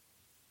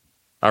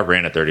 I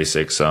ran a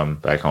 36 some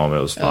back home. It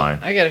was fine.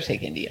 I got to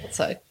take Indy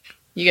outside.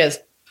 You guys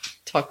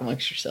talk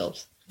amongst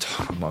yourselves.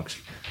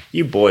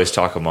 You boys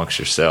talk amongst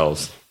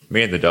yourselves.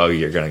 Me and the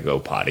doggy are going to go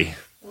potty.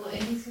 Well,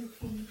 Indy's going to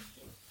pee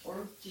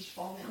or just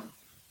fall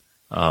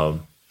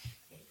down.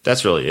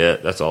 That's really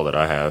it. That's all that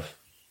I have.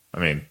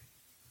 I mean,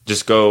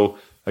 just go,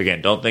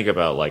 again, don't think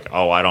about like,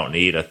 oh, I don't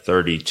need a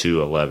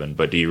 3211,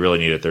 but do you really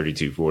need a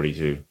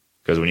 3242?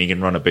 Because when you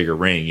can run a bigger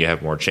ring, you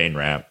have more chain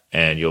wrap,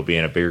 and you'll be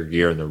in a bigger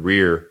gear in the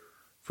rear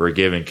for a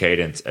given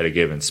cadence at a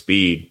given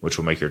speed, which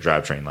will make your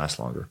drivetrain last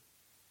longer.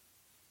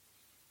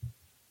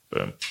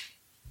 Boom.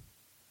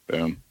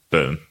 Boom.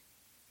 Boom.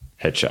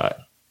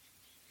 Headshot.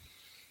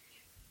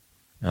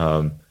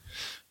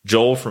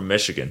 Joel from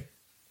Michigan.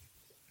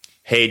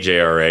 Hey,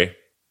 JRA.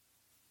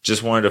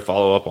 Just wanted to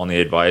follow up on the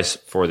advice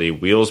for the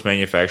Wheels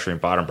Manufacturing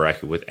bottom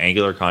bracket with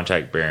angular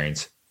contact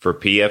bearings for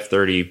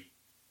PF30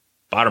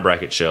 bottom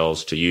bracket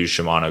shells to use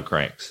Shimano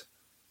cranks.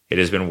 It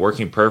has been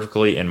working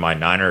perfectly in my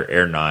Niner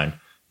Air 9.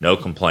 No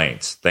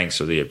complaints. Thanks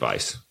for the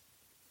advice.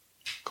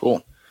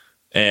 Cool.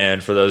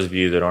 And for those of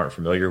you that aren't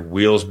familiar,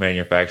 Wheels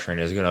Manufacturing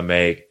is going to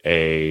make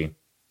a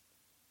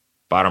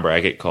bottom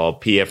bracket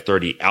called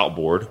PF30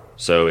 outboard.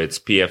 So it's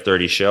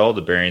PF30 shell.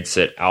 The bearings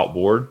sit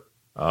outboard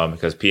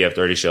because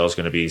PF30 shell is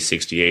going to be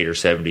 68 or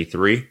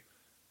 73.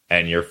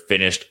 And your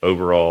finished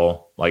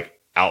overall, like,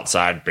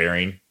 outside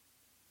bearing.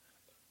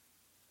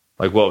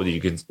 Like, what would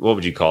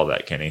you call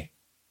that, Kenny?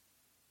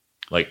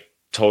 Like,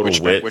 total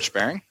width? Which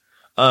bearing?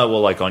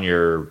 Well, like on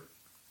your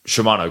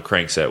Shimano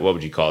crankset, what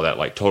would you call that?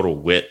 Like total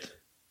width?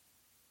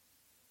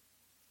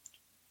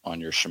 On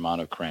your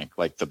Shimano crank,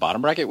 like the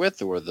bottom bracket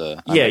width or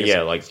the...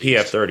 Yeah, like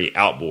PF30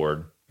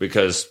 outboard,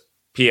 because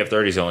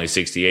PF30 is only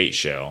 68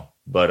 shell,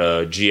 but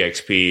a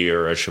GXP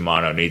or a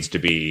Shimano needs to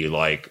be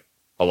like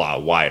a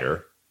lot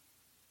wider.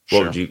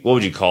 Sure. What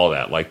would you call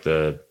that? Like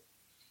the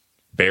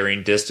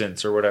bearing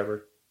distance or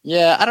whatever?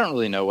 Yeah, I don't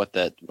really know what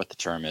the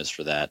term is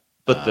for that.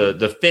 But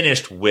the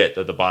finished width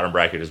of the bottom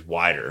bracket is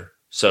wider.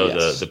 So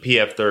Yes. the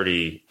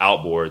PF30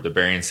 outboard, the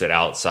bearings sit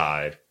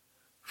outside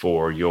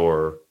for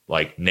your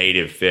like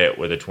native fit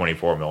with a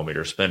 24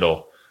 millimeter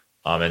spindle.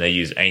 And they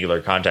use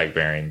angular contact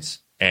bearings.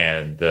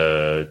 And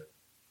does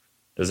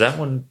that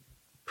one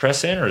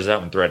press in or does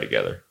that one thread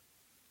together?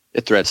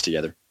 It threads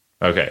together.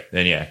 Okay,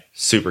 then yeah,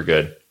 super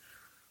good.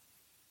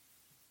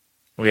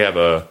 We have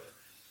a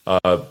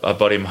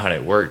buddy of mine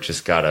at work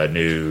just got a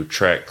new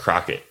Trek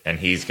Crockett, and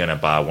he's going to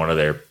buy one of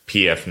their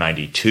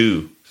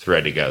PF92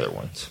 thread together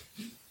ones.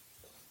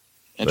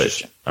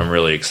 Interesting. But I'm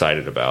really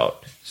excited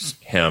about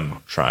him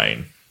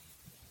trying.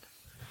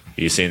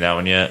 You seen that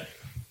one yet?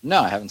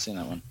 No, I haven't seen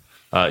that one.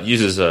 It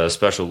uses a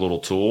special little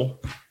tool,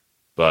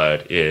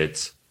 but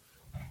it's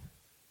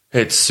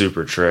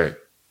super trick.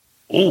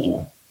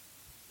 Ooh.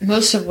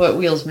 Most of what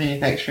Wheels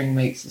Manufacturing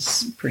makes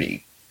is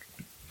pretty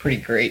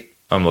great.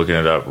 I'm looking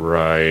it up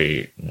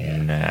right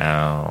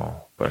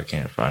now, but I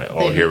can't find it.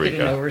 Oh, They here we make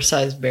it in go.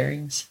 oversized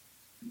bearings.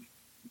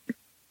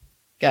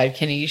 God,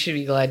 Kenny, you should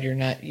be glad you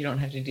don't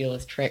have to deal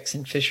with Treks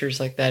and Fishers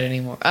like that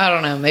anymore. I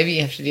don't know. Maybe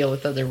you have to deal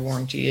with other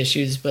warranty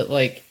issues, but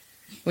like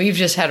we've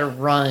just had a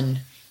run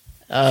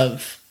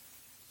of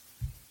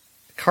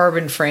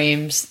carbon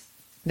frames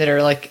that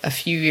are like a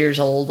few years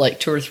old, like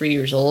 2 or 3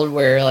 years old,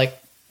 where like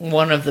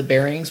one of the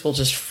bearings will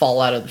just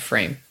fall out of the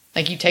frame.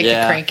 Like you take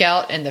the crank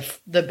out and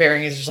the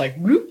bearing is just like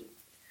whoop.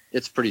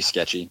 It's pretty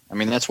sketchy. I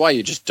mean, that's why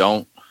you just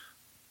don't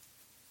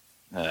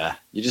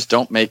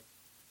make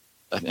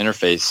an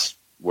interface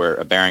where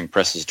a bearing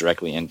presses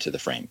directly into the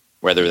frame,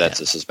 whether that's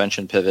a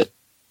suspension pivot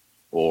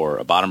or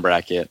a bottom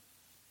bracket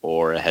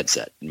or a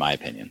headset, in my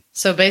opinion.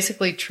 So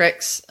basically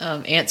Trek's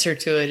answer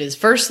to it is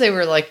first they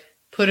were like,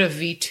 put a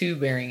V2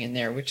 bearing in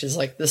there, which is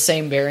like the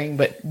same bearing,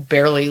 but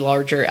barely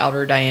larger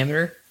outer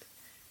diameter.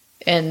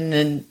 And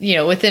then,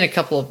 within a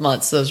couple of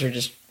months, those are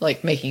just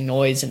like making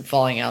noise and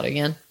falling out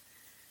again.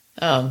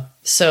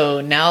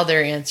 So now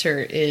their answer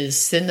is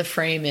send the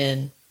frame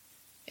in.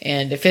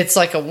 And if it's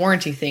like a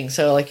warranty thing,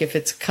 so like if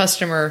it's a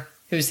customer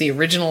who's the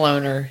original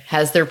owner,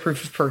 has their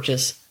proof of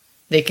purchase,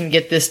 they can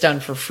get this done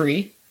for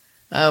free,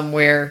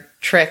 where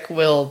Trek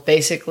will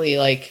basically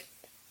like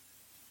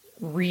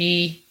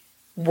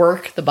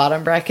rework the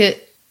bottom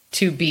bracket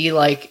to be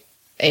like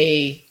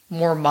a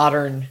more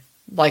modern,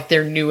 like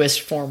their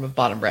newest form of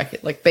bottom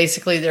bracket. Like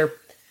basically they're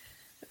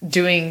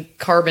doing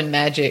carbon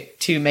magic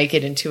to make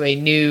it into a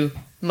new,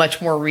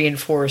 much more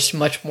reinforced,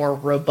 much more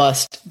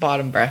robust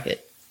bottom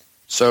bracket.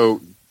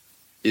 So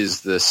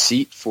is the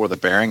seat for the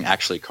bearing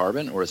actually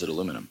carbon or is it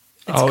aluminum?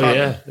 It's carbon.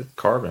 Yeah, it's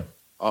carbon.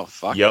 Oh,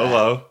 fuck.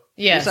 YOLO.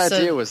 Yeah. Whose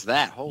idea was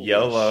that? Holy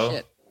YOLO.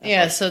 shit.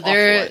 Yeah, That's so an awful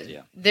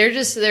idea.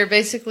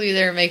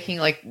 they're making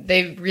like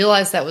they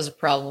realized that was a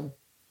problem,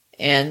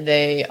 and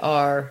they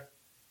are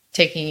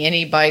taking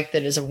any bike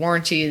that is a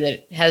warranty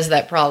that has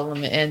that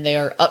problem, and they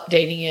are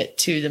updating it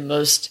to the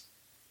most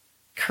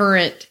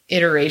current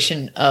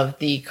iteration of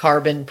the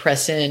carbon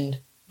press-in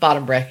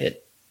bottom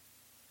bracket,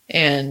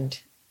 and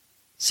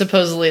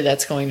supposedly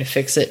that's going to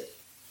fix it.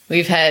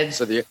 We've had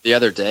So the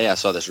other day I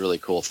saw this really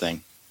cool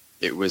thing.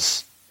 It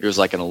was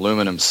like an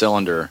aluminum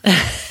cylinder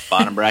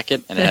bottom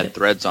bracket, and it had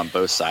threads on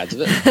both sides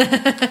of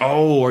it.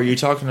 Oh, are you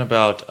talking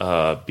about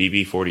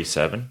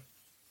BB-47?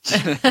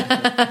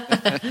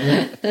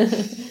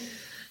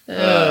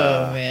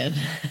 oh man,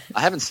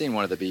 I haven't seen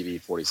one of the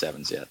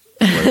BB-47s yet.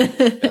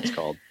 Whatever that's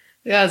called.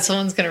 yeah,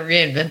 someone's going to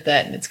reinvent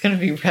that, and it's going to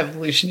be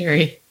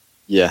revolutionary,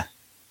 Yeah.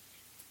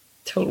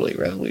 totally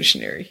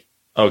revolutionary.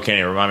 Oh,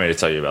 Kenny, remind me to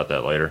tell you about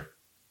that later.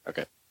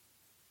 Okay.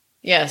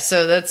 Yeah,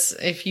 so that's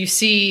if you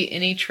see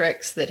any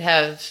Treks that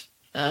have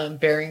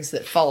bearings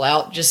that fall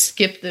out, just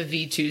skip the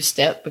V2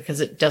 step because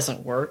it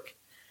doesn't work.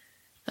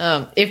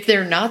 If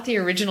they're not the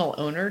original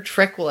owner,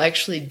 Trek will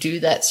actually do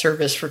that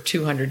service for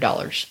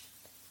 $200.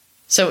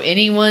 So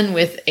anyone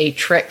with a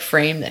Trek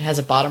frame that has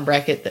a bottom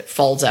bracket that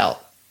falls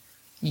out,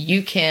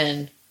 you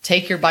can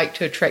take your bike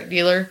to a Trek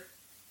dealer,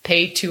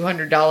 pay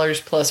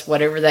 $200 plus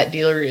whatever that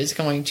dealer is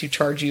going to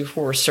charge you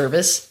for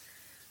service,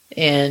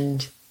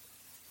 and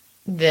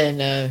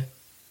then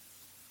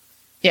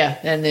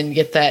and then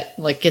get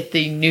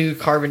the new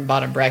carbon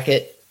bottom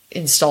bracket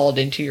installed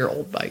into your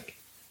old bike.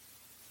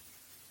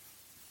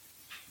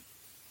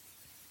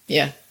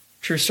 Yeah,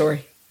 true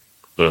story.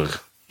 Ugh.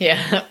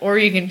 Yeah, or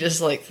you can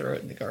just like throw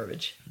it in the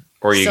garbage.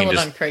 Or you Sell can it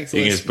just on Craigslist.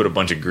 you can just put a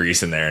bunch of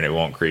grease in there and it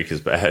won't creak as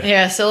bad.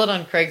 Yeah, sell it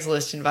on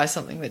Craigslist and buy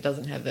something that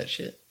doesn't have that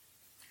shit.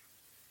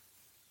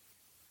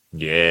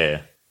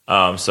 Yeah.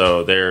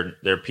 So their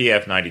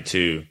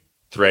PF92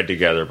 thread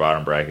together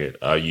bottom bracket.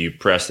 You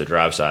press the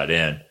drive side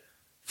in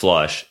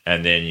flush,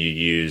 and then you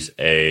use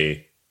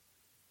a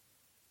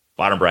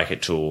bottom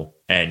bracket tool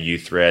and you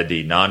thread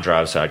the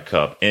non-drive side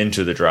cup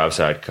into the drive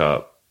side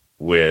cup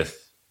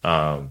with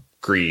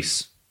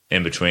grease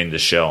in between the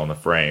shell and the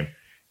frame,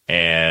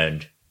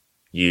 and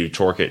you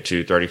torque it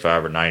to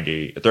 35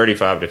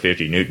 to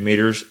 50 Newton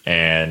meters,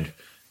 and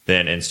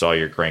then install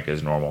your crank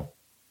as normal.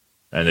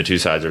 And the two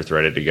sides are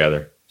threaded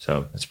together.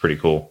 So it's pretty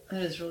cool.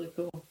 That is really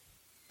cool.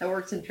 That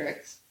works in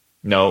Treks.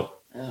 No,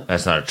 Oh.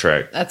 that's not a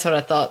trek. That's what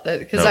I thought.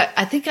 Because Nope.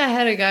 I think I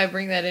had a guy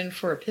bring that in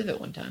for a pivot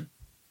one time.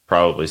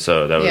 Probably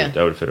so. That would Yeah.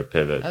 that would fit a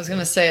pivot. I was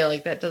gonna say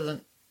like that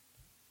doesn't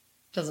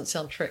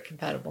sound trick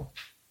compatible.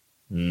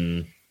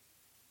 Mm.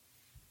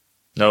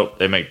 Nope,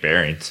 they make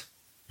bearings.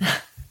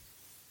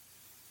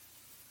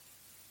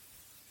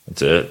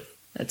 That's it.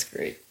 That's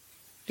great.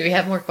 Do we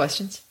have more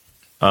questions?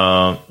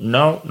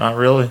 No, not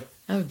really.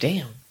 Oh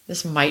damn!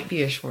 This might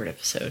be a short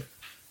episode.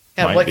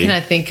 God, Might what be. can I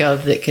think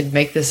of that could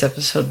make this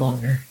episode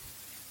longer?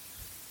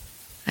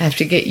 I have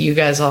to get you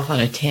guys off on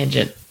a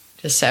tangent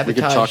to We sabotage.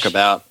 could talk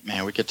about,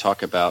 man, we could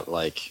talk about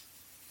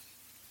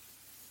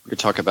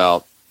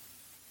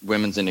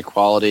women's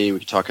inequality. We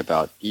could talk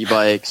about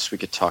e-bikes. We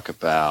could talk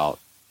about,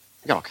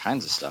 we got all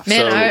kinds of stuff. Man,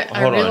 So, I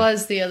hold on.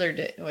 realized the other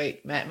day.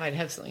 Wait, Matt might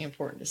have something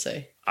important to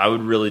say. I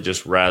would really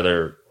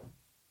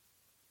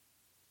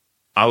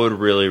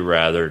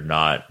rather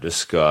not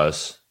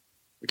discuss.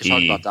 We could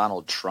talk about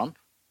Donald Trump.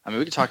 I mean,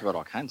 we could talk about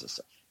all kinds of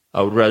stuff.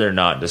 I would rather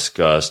not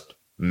discuss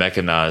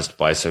mechanized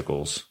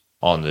bicycles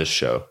on this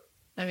show.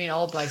 I mean,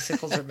 all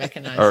bicycles are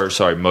mechanized. Or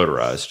sorry,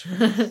 motorized.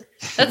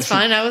 That's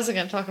fine. I wasn't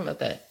going to talk about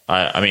that.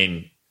 I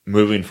mean,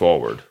 moving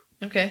forward,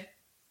 Okay.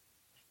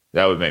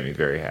 that would make me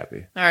very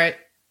happy. All right.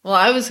 Well,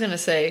 I was going to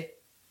say,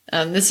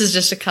 this is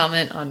just a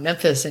comment on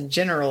Memphis in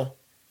general.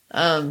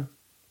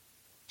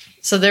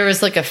 So there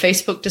was like a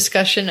Facebook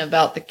discussion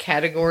about the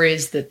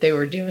categories that they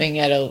were doing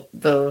at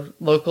the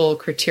local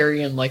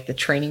criterium, like the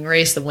training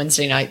race, the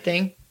Wednesday night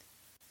thing.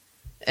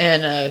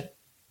 And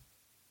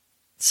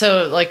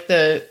so like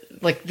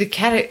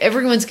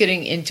everyone's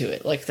getting into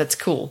it. Like that's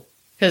cool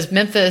because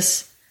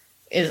Memphis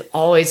is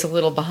always a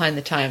little behind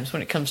the times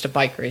when it comes to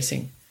bike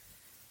racing.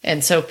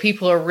 And so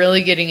people are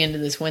really getting into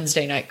this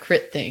Wednesday night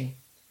crit thing.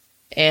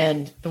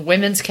 And the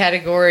women's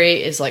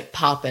category is like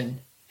popping.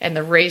 And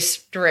the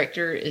race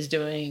director is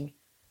doing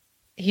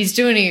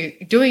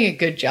a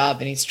good job,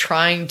 and he's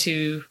trying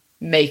to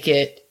make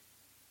it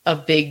a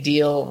big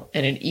deal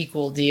and an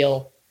equal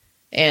deal.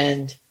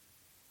 And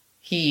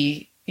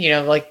he,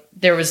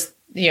 there was,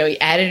 he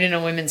added in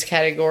a women's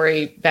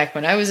category back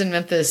when I was in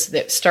Memphis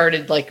that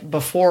started like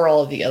before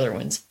all of the other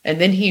ones. And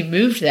then he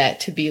moved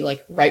that to be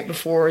like right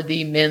before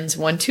the men's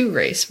 1-2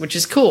 race, which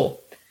is cool.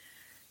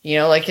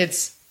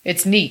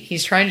 It's neat.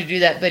 He's trying to do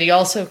that, but he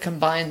also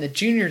combined the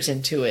juniors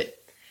into it.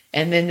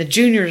 And then the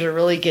juniors are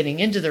really getting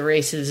into the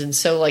races. And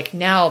so like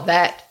now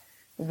that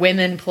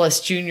women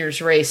plus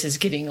juniors race is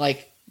getting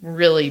like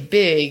really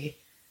big.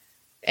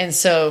 And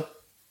so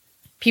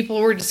people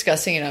were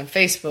discussing it on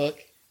Facebook.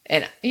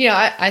 And,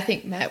 I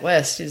think Matt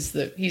West he's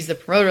the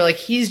promoter. Like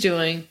he's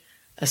doing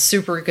a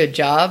super good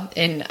job.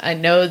 And I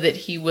know that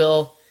he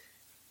will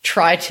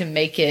try to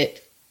make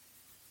it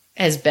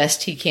as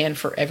best he can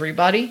for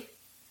everybody,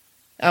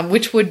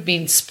 which would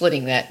mean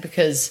splitting that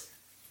because,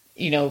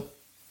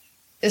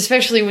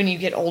 especially when you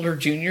get older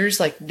juniors,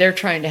 like they're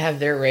trying to have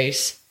their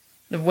race.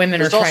 The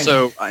women There's are trying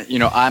also,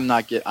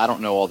 to. I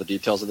don't know all the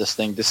details of this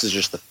thing. This is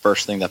just the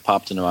first thing that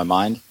popped into my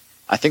mind.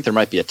 I think there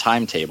might be a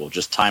timetable,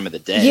 just time of the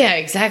day. Yeah,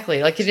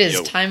 exactly. Like it is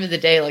Yo. time of the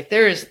day. Like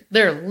there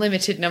are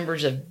limited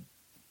numbers of,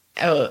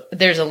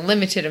 there's a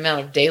limited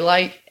amount of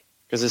daylight.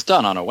 Because it's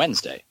done on a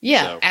Wednesday.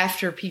 Yeah, So,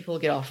 after people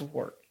get off of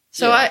work.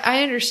 So Yeah.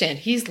 I understand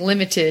he's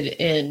limited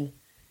in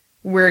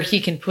where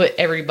he can put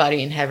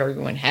everybody and have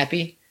everyone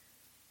happy.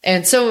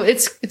 And so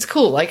it's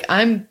cool. Like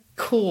I'm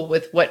cool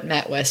with what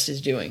Matt West is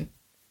doing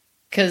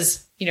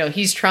because,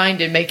 he's trying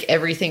to make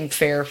everything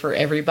fair for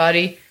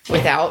everybody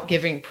without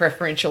giving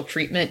preferential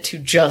treatment to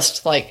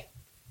just like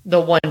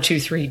the 1, 2,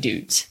 3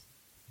 dudes,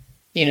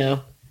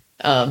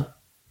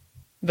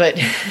 but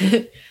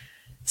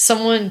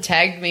someone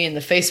tagged me in the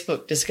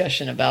Facebook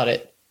discussion about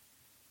it.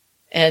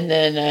 And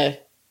then,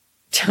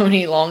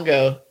 Tony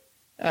Longo,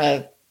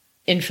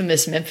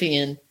 infamous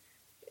Memphian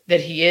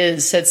that he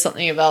is, said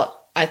something about,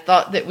 I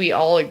thought that we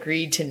all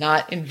agreed to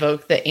not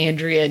invoke the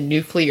Andrea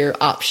nuclear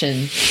option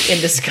in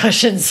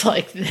discussions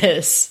like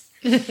this.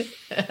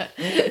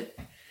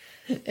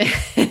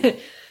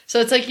 So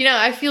it's like,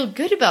 I feel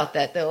good about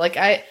that though. Like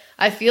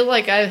I feel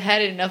like I've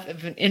had enough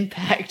of an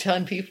impact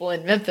on people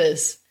in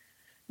Memphis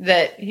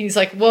that he's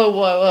like,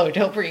 whoa,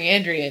 don't bring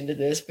Andrea into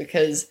this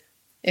because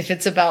if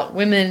it's about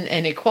women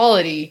and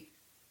equality,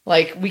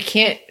 like we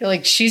can't,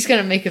 like she's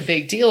going to make a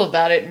big deal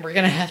about it and we're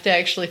going to have to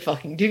actually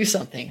fucking do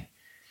something.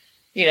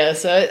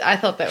 So I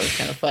thought that was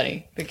kind of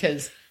funny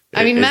because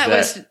Matt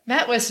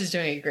West is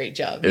doing a great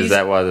job. Is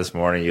that why this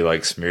morning you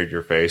like smeared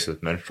your face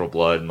with menstrual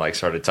blood and like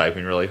started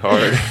typing really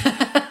hard?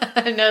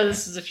 I know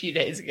this was a few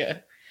days ago.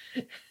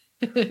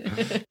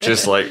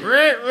 Just like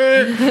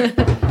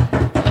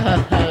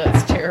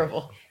That's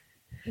terrible.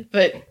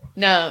 But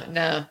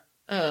no.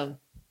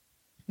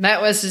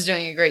 Matt West is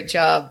doing a great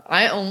job.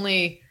 I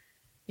only,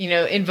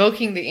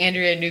 invoking the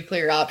Andrea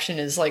nuclear option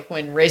is like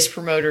when race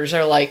promoters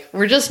are like,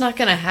 we're just not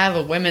going to have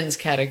a women's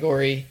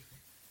category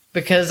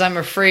because I'm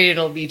afraid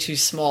it'll be too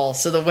small.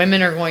 So the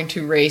women are going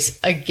to race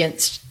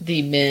against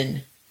the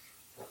men.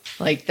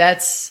 Like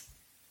that's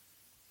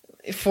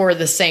for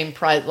the same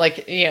prize.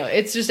 Like,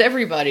 it's just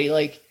everybody.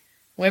 Like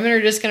women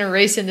are just going to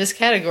race in this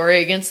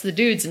category against the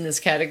dudes in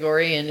this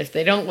category, and if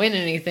they don't win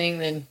anything,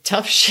 then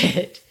tough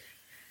shit.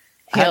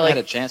 I haven't had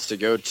a chance to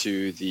go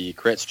to the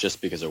crits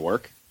just because of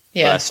work.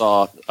 Yeah. But I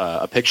saw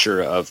a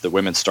picture of the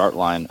women's start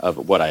line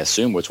of what I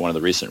assume was one of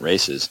the recent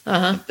races.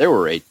 Uh-huh. There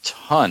were a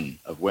ton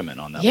of women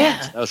on that line.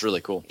 That was really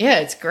cool. Yeah,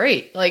 it's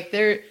great. Like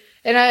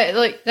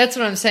that's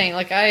what I'm saying.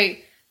 Like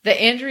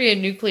the Andrea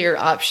nuclear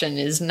option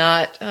is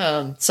not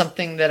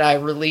something that I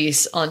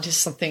release onto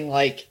something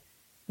like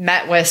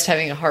Matt West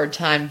having a hard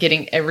time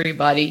getting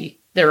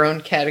everybody their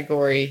own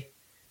category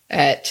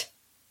at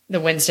the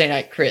Wednesday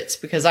night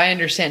crits, because I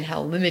understand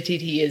how limited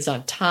he is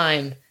on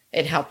time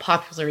and how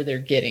popular they're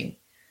getting.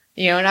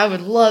 And I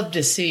would love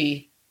to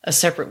see a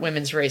separate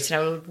women's race,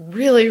 and I would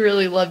really,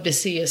 really love to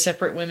see a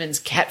separate women's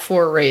Cat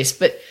 4 race.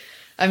 But,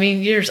 I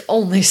mean, there's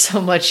only so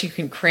much you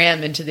can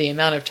cram into the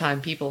amount of time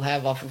people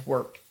have off of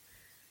work.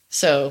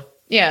 So,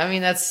 yeah, I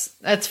mean,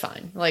 that's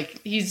fine.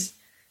 Like, it's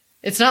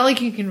not like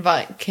you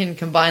can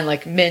combine,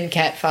 like, men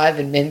Cat 5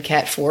 and men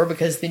Cat 4,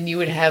 because then you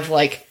would have,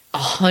 like,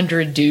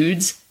 100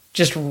 dudes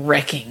just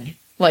wrecking,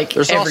 like,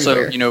 there's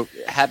everywhere. Also,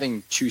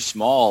 having too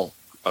small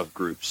of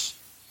groups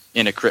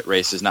in a crit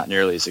race is not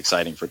nearly as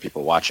exciting for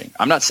people watching.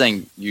 I'm not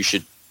saying you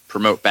should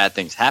promote bad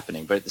things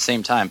happening, but at the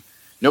same time,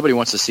 nobody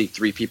wants to see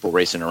 3 people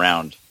racing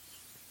around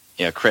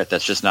in a crit.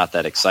 That's just not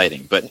that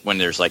exciting. But when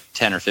there's like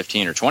 10 or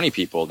 15 or 20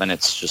 people, then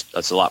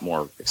that's a lot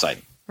more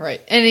exciting.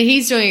 Right. And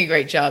he's doing a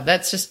great job.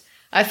 That's just,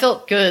 I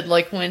felt good.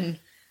 Like when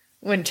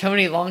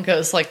Tony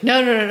Longo's like,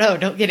 no,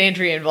 don't get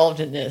Andrea involved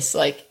in this.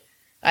 Like,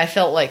 I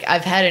felt like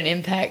I've had an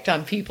impact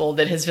on people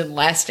that has been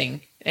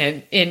lasting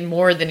and in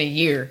more than a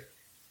year.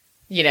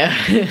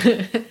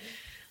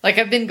 Like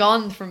I've been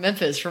gone from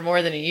Memphis for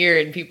more than a year,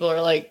 and people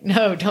are like,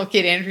 no, don't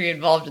get Andrea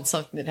involved in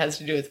something that has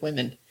to do with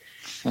women.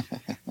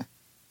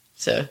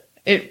 So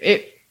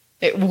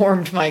it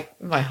warmed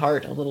my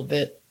heart a little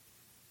bit.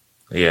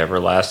 The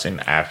everlasting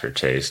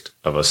aftertaste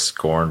of a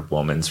scorned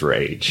woman's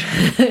rage.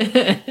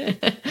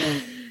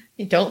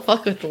 You don't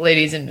fuck with the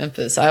ladies in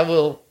Memphis. I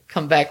will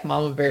come back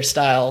Mama Bear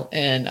style,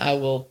 and I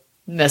will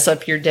mess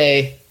up your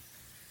day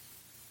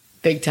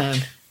big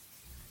time.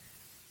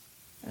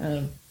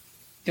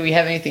 Do we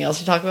have anything else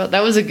to talk about?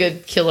 That was a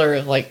good killer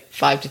of like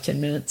 5 to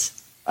 10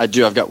 minutes. I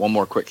do. I've got one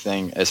more quick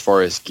thing as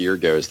far as gear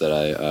goes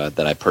that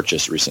I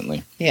purchased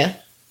recently. Yeah.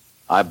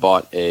 I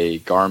bought a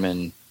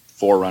Garmin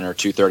Forerunner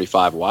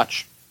 235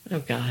 watch. Oh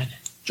God.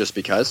 Just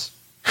because.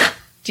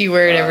 Do you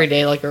wear it every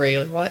day like a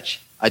regular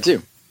watch? I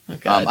do. Oh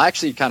God. I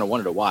actually kind of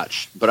wanted a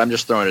watch, but I'm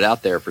just throwing it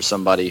out there for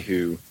somebody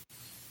who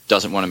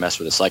doesn't want to mess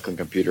with a cycling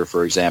computer,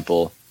 for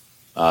example.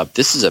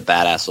 This is a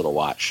badass little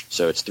watch.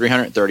 So it's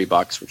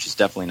 $330, which is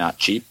definitely not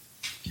cheap,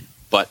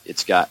 but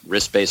it's got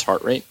wrist-based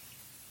heart rate,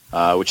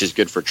 which is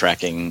good for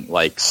tracking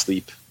like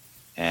sleep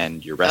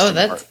and your resting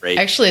heart rate.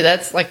 Actually,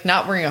 that's like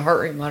not wearing a heart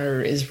rate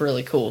monitor is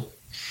really cool.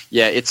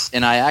 Yeah,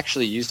 and I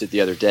actually used it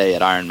the other day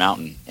at Iron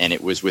Mountain, and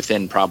it was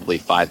within probably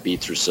 5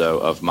 beats or so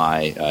of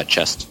my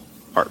chest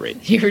heart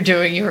rate.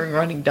 You were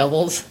running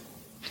doubles?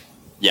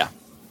 Yeah.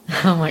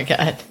 Oh my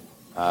God.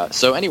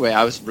 So anyway,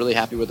 I was really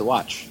happy with the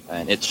watch,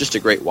 and it's just a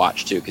great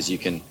watch too, because you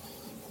can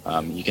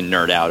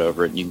nerd out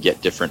over it. And you can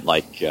get different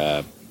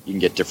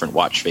different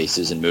watch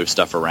faces and move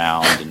stuff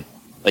around, and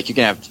like you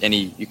can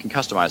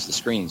customize the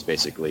screens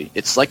basically.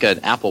 It's like an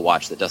Apple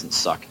Watch that doesn't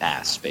suck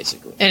ass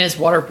basically, and it's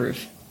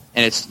waterproof.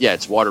 And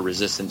it's water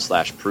resistant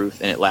 / proof,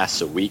 and it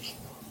lasts a week.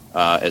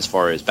 As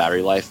far as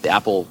battery life, the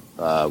Apple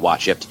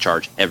Watch you have to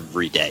charge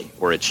every day,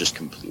 or it's just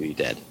completely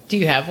dead. Do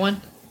you have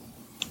one?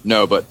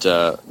 No, but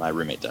my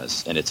roommate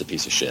does, and it's a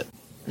piece of shit.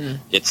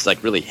 It's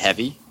like really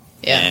heavy,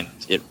 and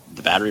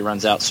the battery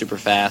runs out super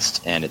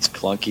fast, and it's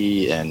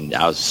clunky, and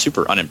I was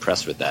super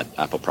unimpressed with that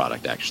Apple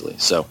product, actually.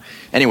 So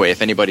anyway,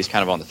 if anybody's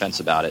kind of on the fence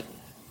about it,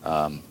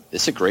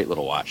 it's a great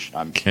little watch.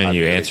 Can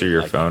you answer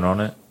your phone on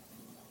it?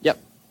 Yep.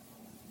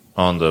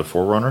 On the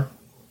Forerunner?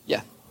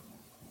 Yeah.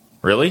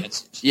 Really?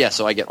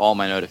 So I get all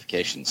my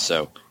notifications,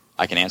 so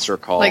I can answer a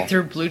call. Like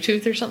through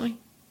Bluetooth or something?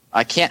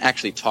 I can't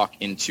actually talk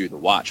into the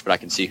watch, but I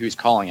can see who's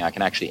calling, and I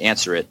can actually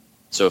answer it.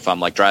 So if I'm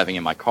like driving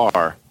in my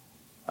car,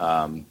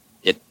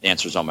 it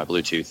answers on my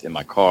Bluetooth in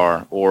my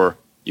car, or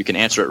you can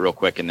answer it real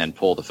quick and then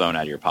pull the phone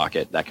out of your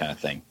pocket, that kind of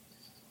thing.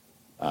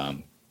 Oh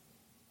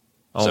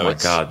my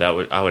God,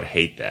 I would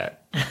hate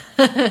that.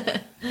 What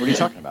are you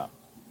talking about?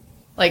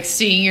 Like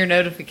seeing your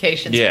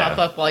notifications pop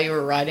up while you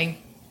were riding?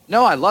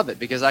 No, I love it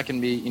because I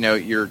can be,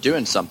 you're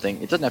doing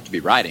something. It doesn't have to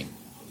be riding,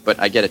 but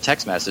I get a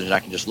text message and I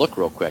can just look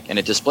real quick, and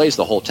it displays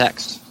the whole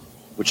text,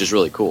 which is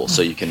really cool.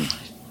 So you can,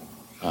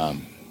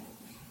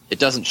 it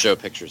doesn't show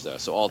pictures though.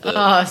 So all the,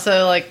 all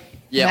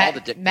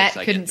the dick pics Matt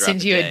couldn't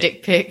send you a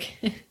dick pic.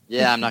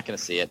 Yeah, I'm not going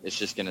to see it. It's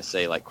just going to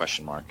say like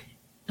question mark.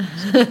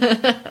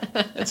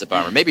 It's a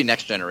bummer. Maybe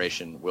next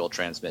generation will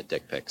transmit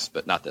dick pics,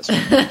 but not this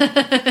one.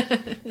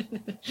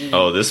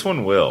 Oh, this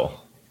one will.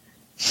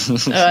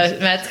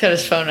 Matt's got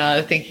his phone out.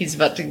 I think he's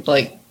about to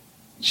like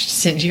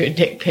send you a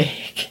dick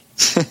pic.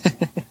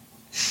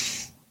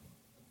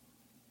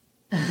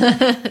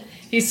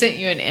 He sent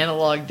you an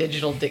analog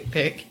digital dick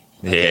pic.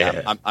 Okay,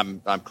 Yeah.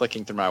 I'm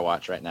clicking through my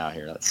watch right now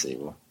here. Let's see.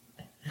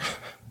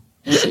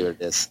 Let's see what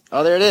it is.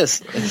 Oh, there it is.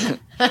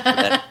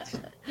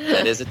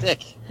 that is a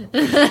dick.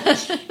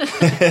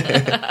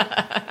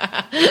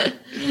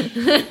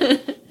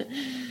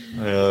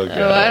 Oh,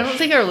 Oh, I don't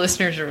think our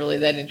listeners are really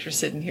that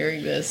interested in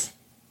hearing this.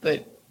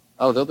 But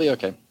Oh, they'll be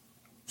okay.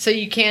 so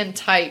you can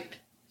type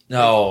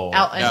No.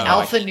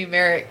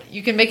 alphanumeric.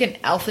 You can make an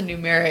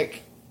alphanumeric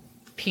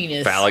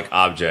penis. Phallic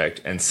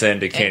object and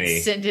send to Kenny,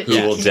 send it who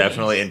to will Kenny.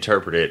 definitely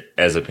interpret it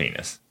as a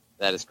penis.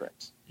 That is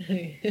correct.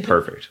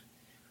 Perfect.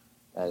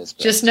 That is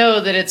correct. Just know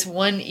that it's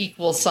one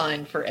equal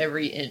sign for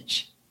every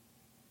inch.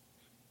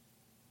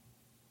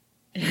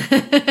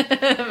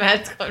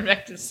 Matt's going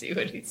back to see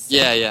what he's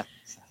saying. Yeah.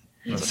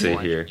 Let's It's a see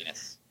boring here.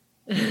 penis.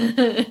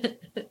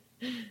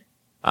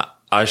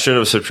 I should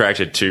have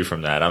subtracted 2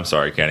 from that. I'm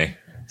sorry, Kenny.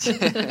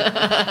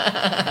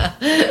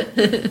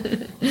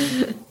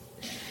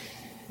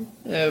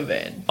 Oh,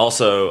 man.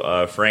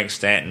 Also, Frank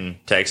Stanton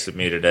texted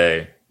me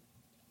today.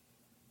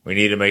 We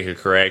need to make a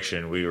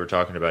correction. We were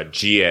talking about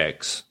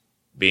GX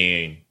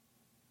being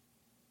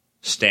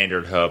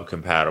standard hub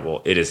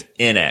compatible. It is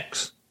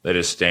NX that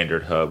is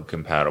standard hub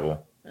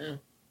compatible.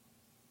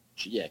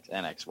 GX,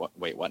 NX.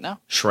 Wait, what now?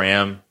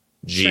 SRAM SRAM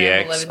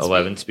GX 11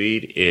 11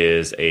 speed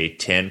is a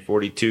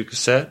 1042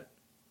 cassette.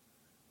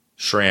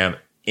 SRAM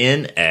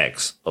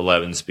NX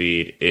 11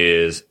 speed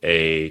is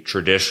a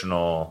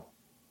traditional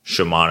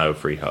Shimano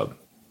free hub.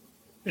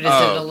 But it's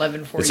Oh. an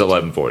 1142. It's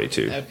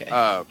 1142. Okay.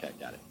 Oh, okay,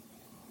 got it.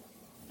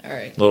 All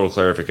right. Little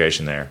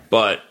clarification there.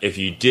 But if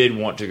you did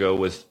want to go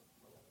with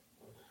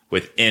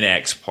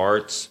NX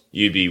parts,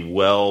 you'd be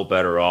well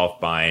better off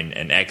buying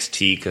an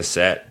XT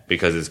cassette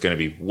because it's going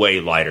to be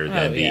way lighter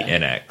than the yeah.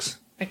 NX.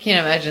 I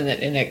can't imagine that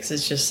NX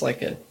is just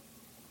like a.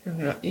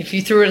 If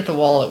you threw it at the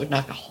wall, it would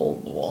knock a hole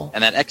in the wall.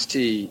 And that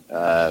XT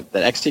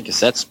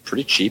cassette's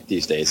pretty cheap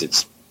these days.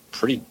 It's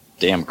pretty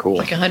damn cool.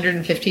 Like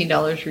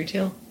 $115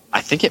 retail.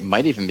 I think it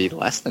might even be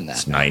less than that.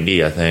 It's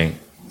 90, I think.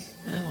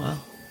 Oh, wow.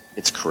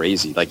 It's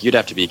crazy. Like, you'd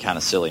have to be kind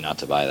of silly not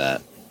to buy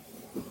that.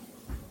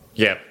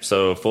 Yep.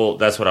 So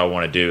that's what I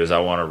want to do is I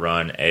want to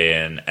run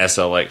an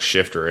SLX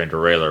shifter and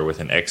derailleur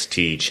with an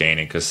XT chain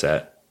and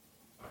cassette.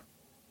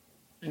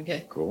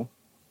 Okay. Cool.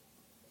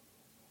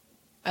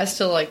 I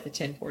still like the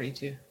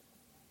 1042.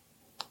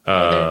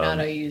 Whether or not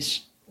I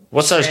use.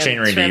 What size SRAM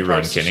chainring do you run,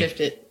 parts to Kenny? Shift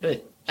it,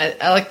 but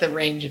I like the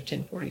range of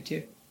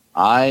 1042.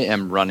 I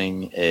am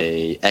running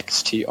a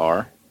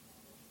XTR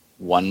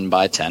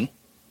 1x10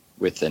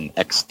 with an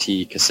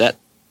XT cassette,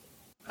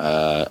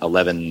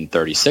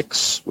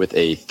 1136 with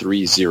a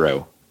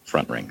 3.0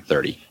 front ring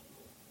 30.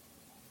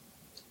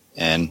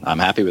 And I'm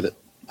happy with it.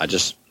 I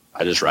just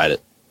ride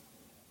it.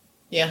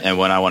 Yeah. And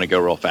when I want to go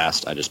real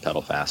fast, I just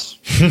pedal fast.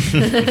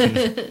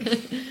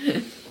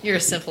 You're a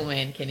simple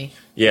man, Kenny.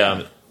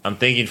 Yeah, I'm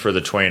thinking for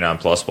the 29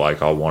 plus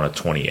bike, I'll want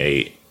a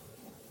 28.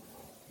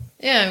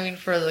 Yeah, I mean,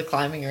 for the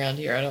climbing around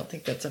here, I don't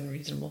think that's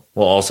unreasonable.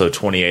 Well, also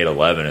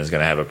 2811 is going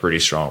to have a pretty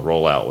strong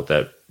rollout with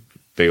that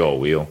big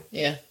old wheel.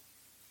 Yeah.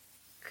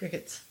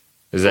 Crickets.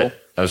 Is that?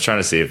 I was trying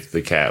to see if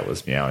the cat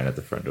was meowing at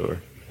the front door.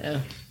 Oh.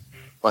 Well,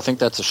 I think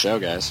that's a show,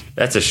 guys.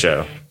 That's a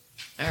show.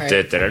 All right.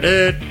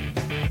 Da-da-da-da.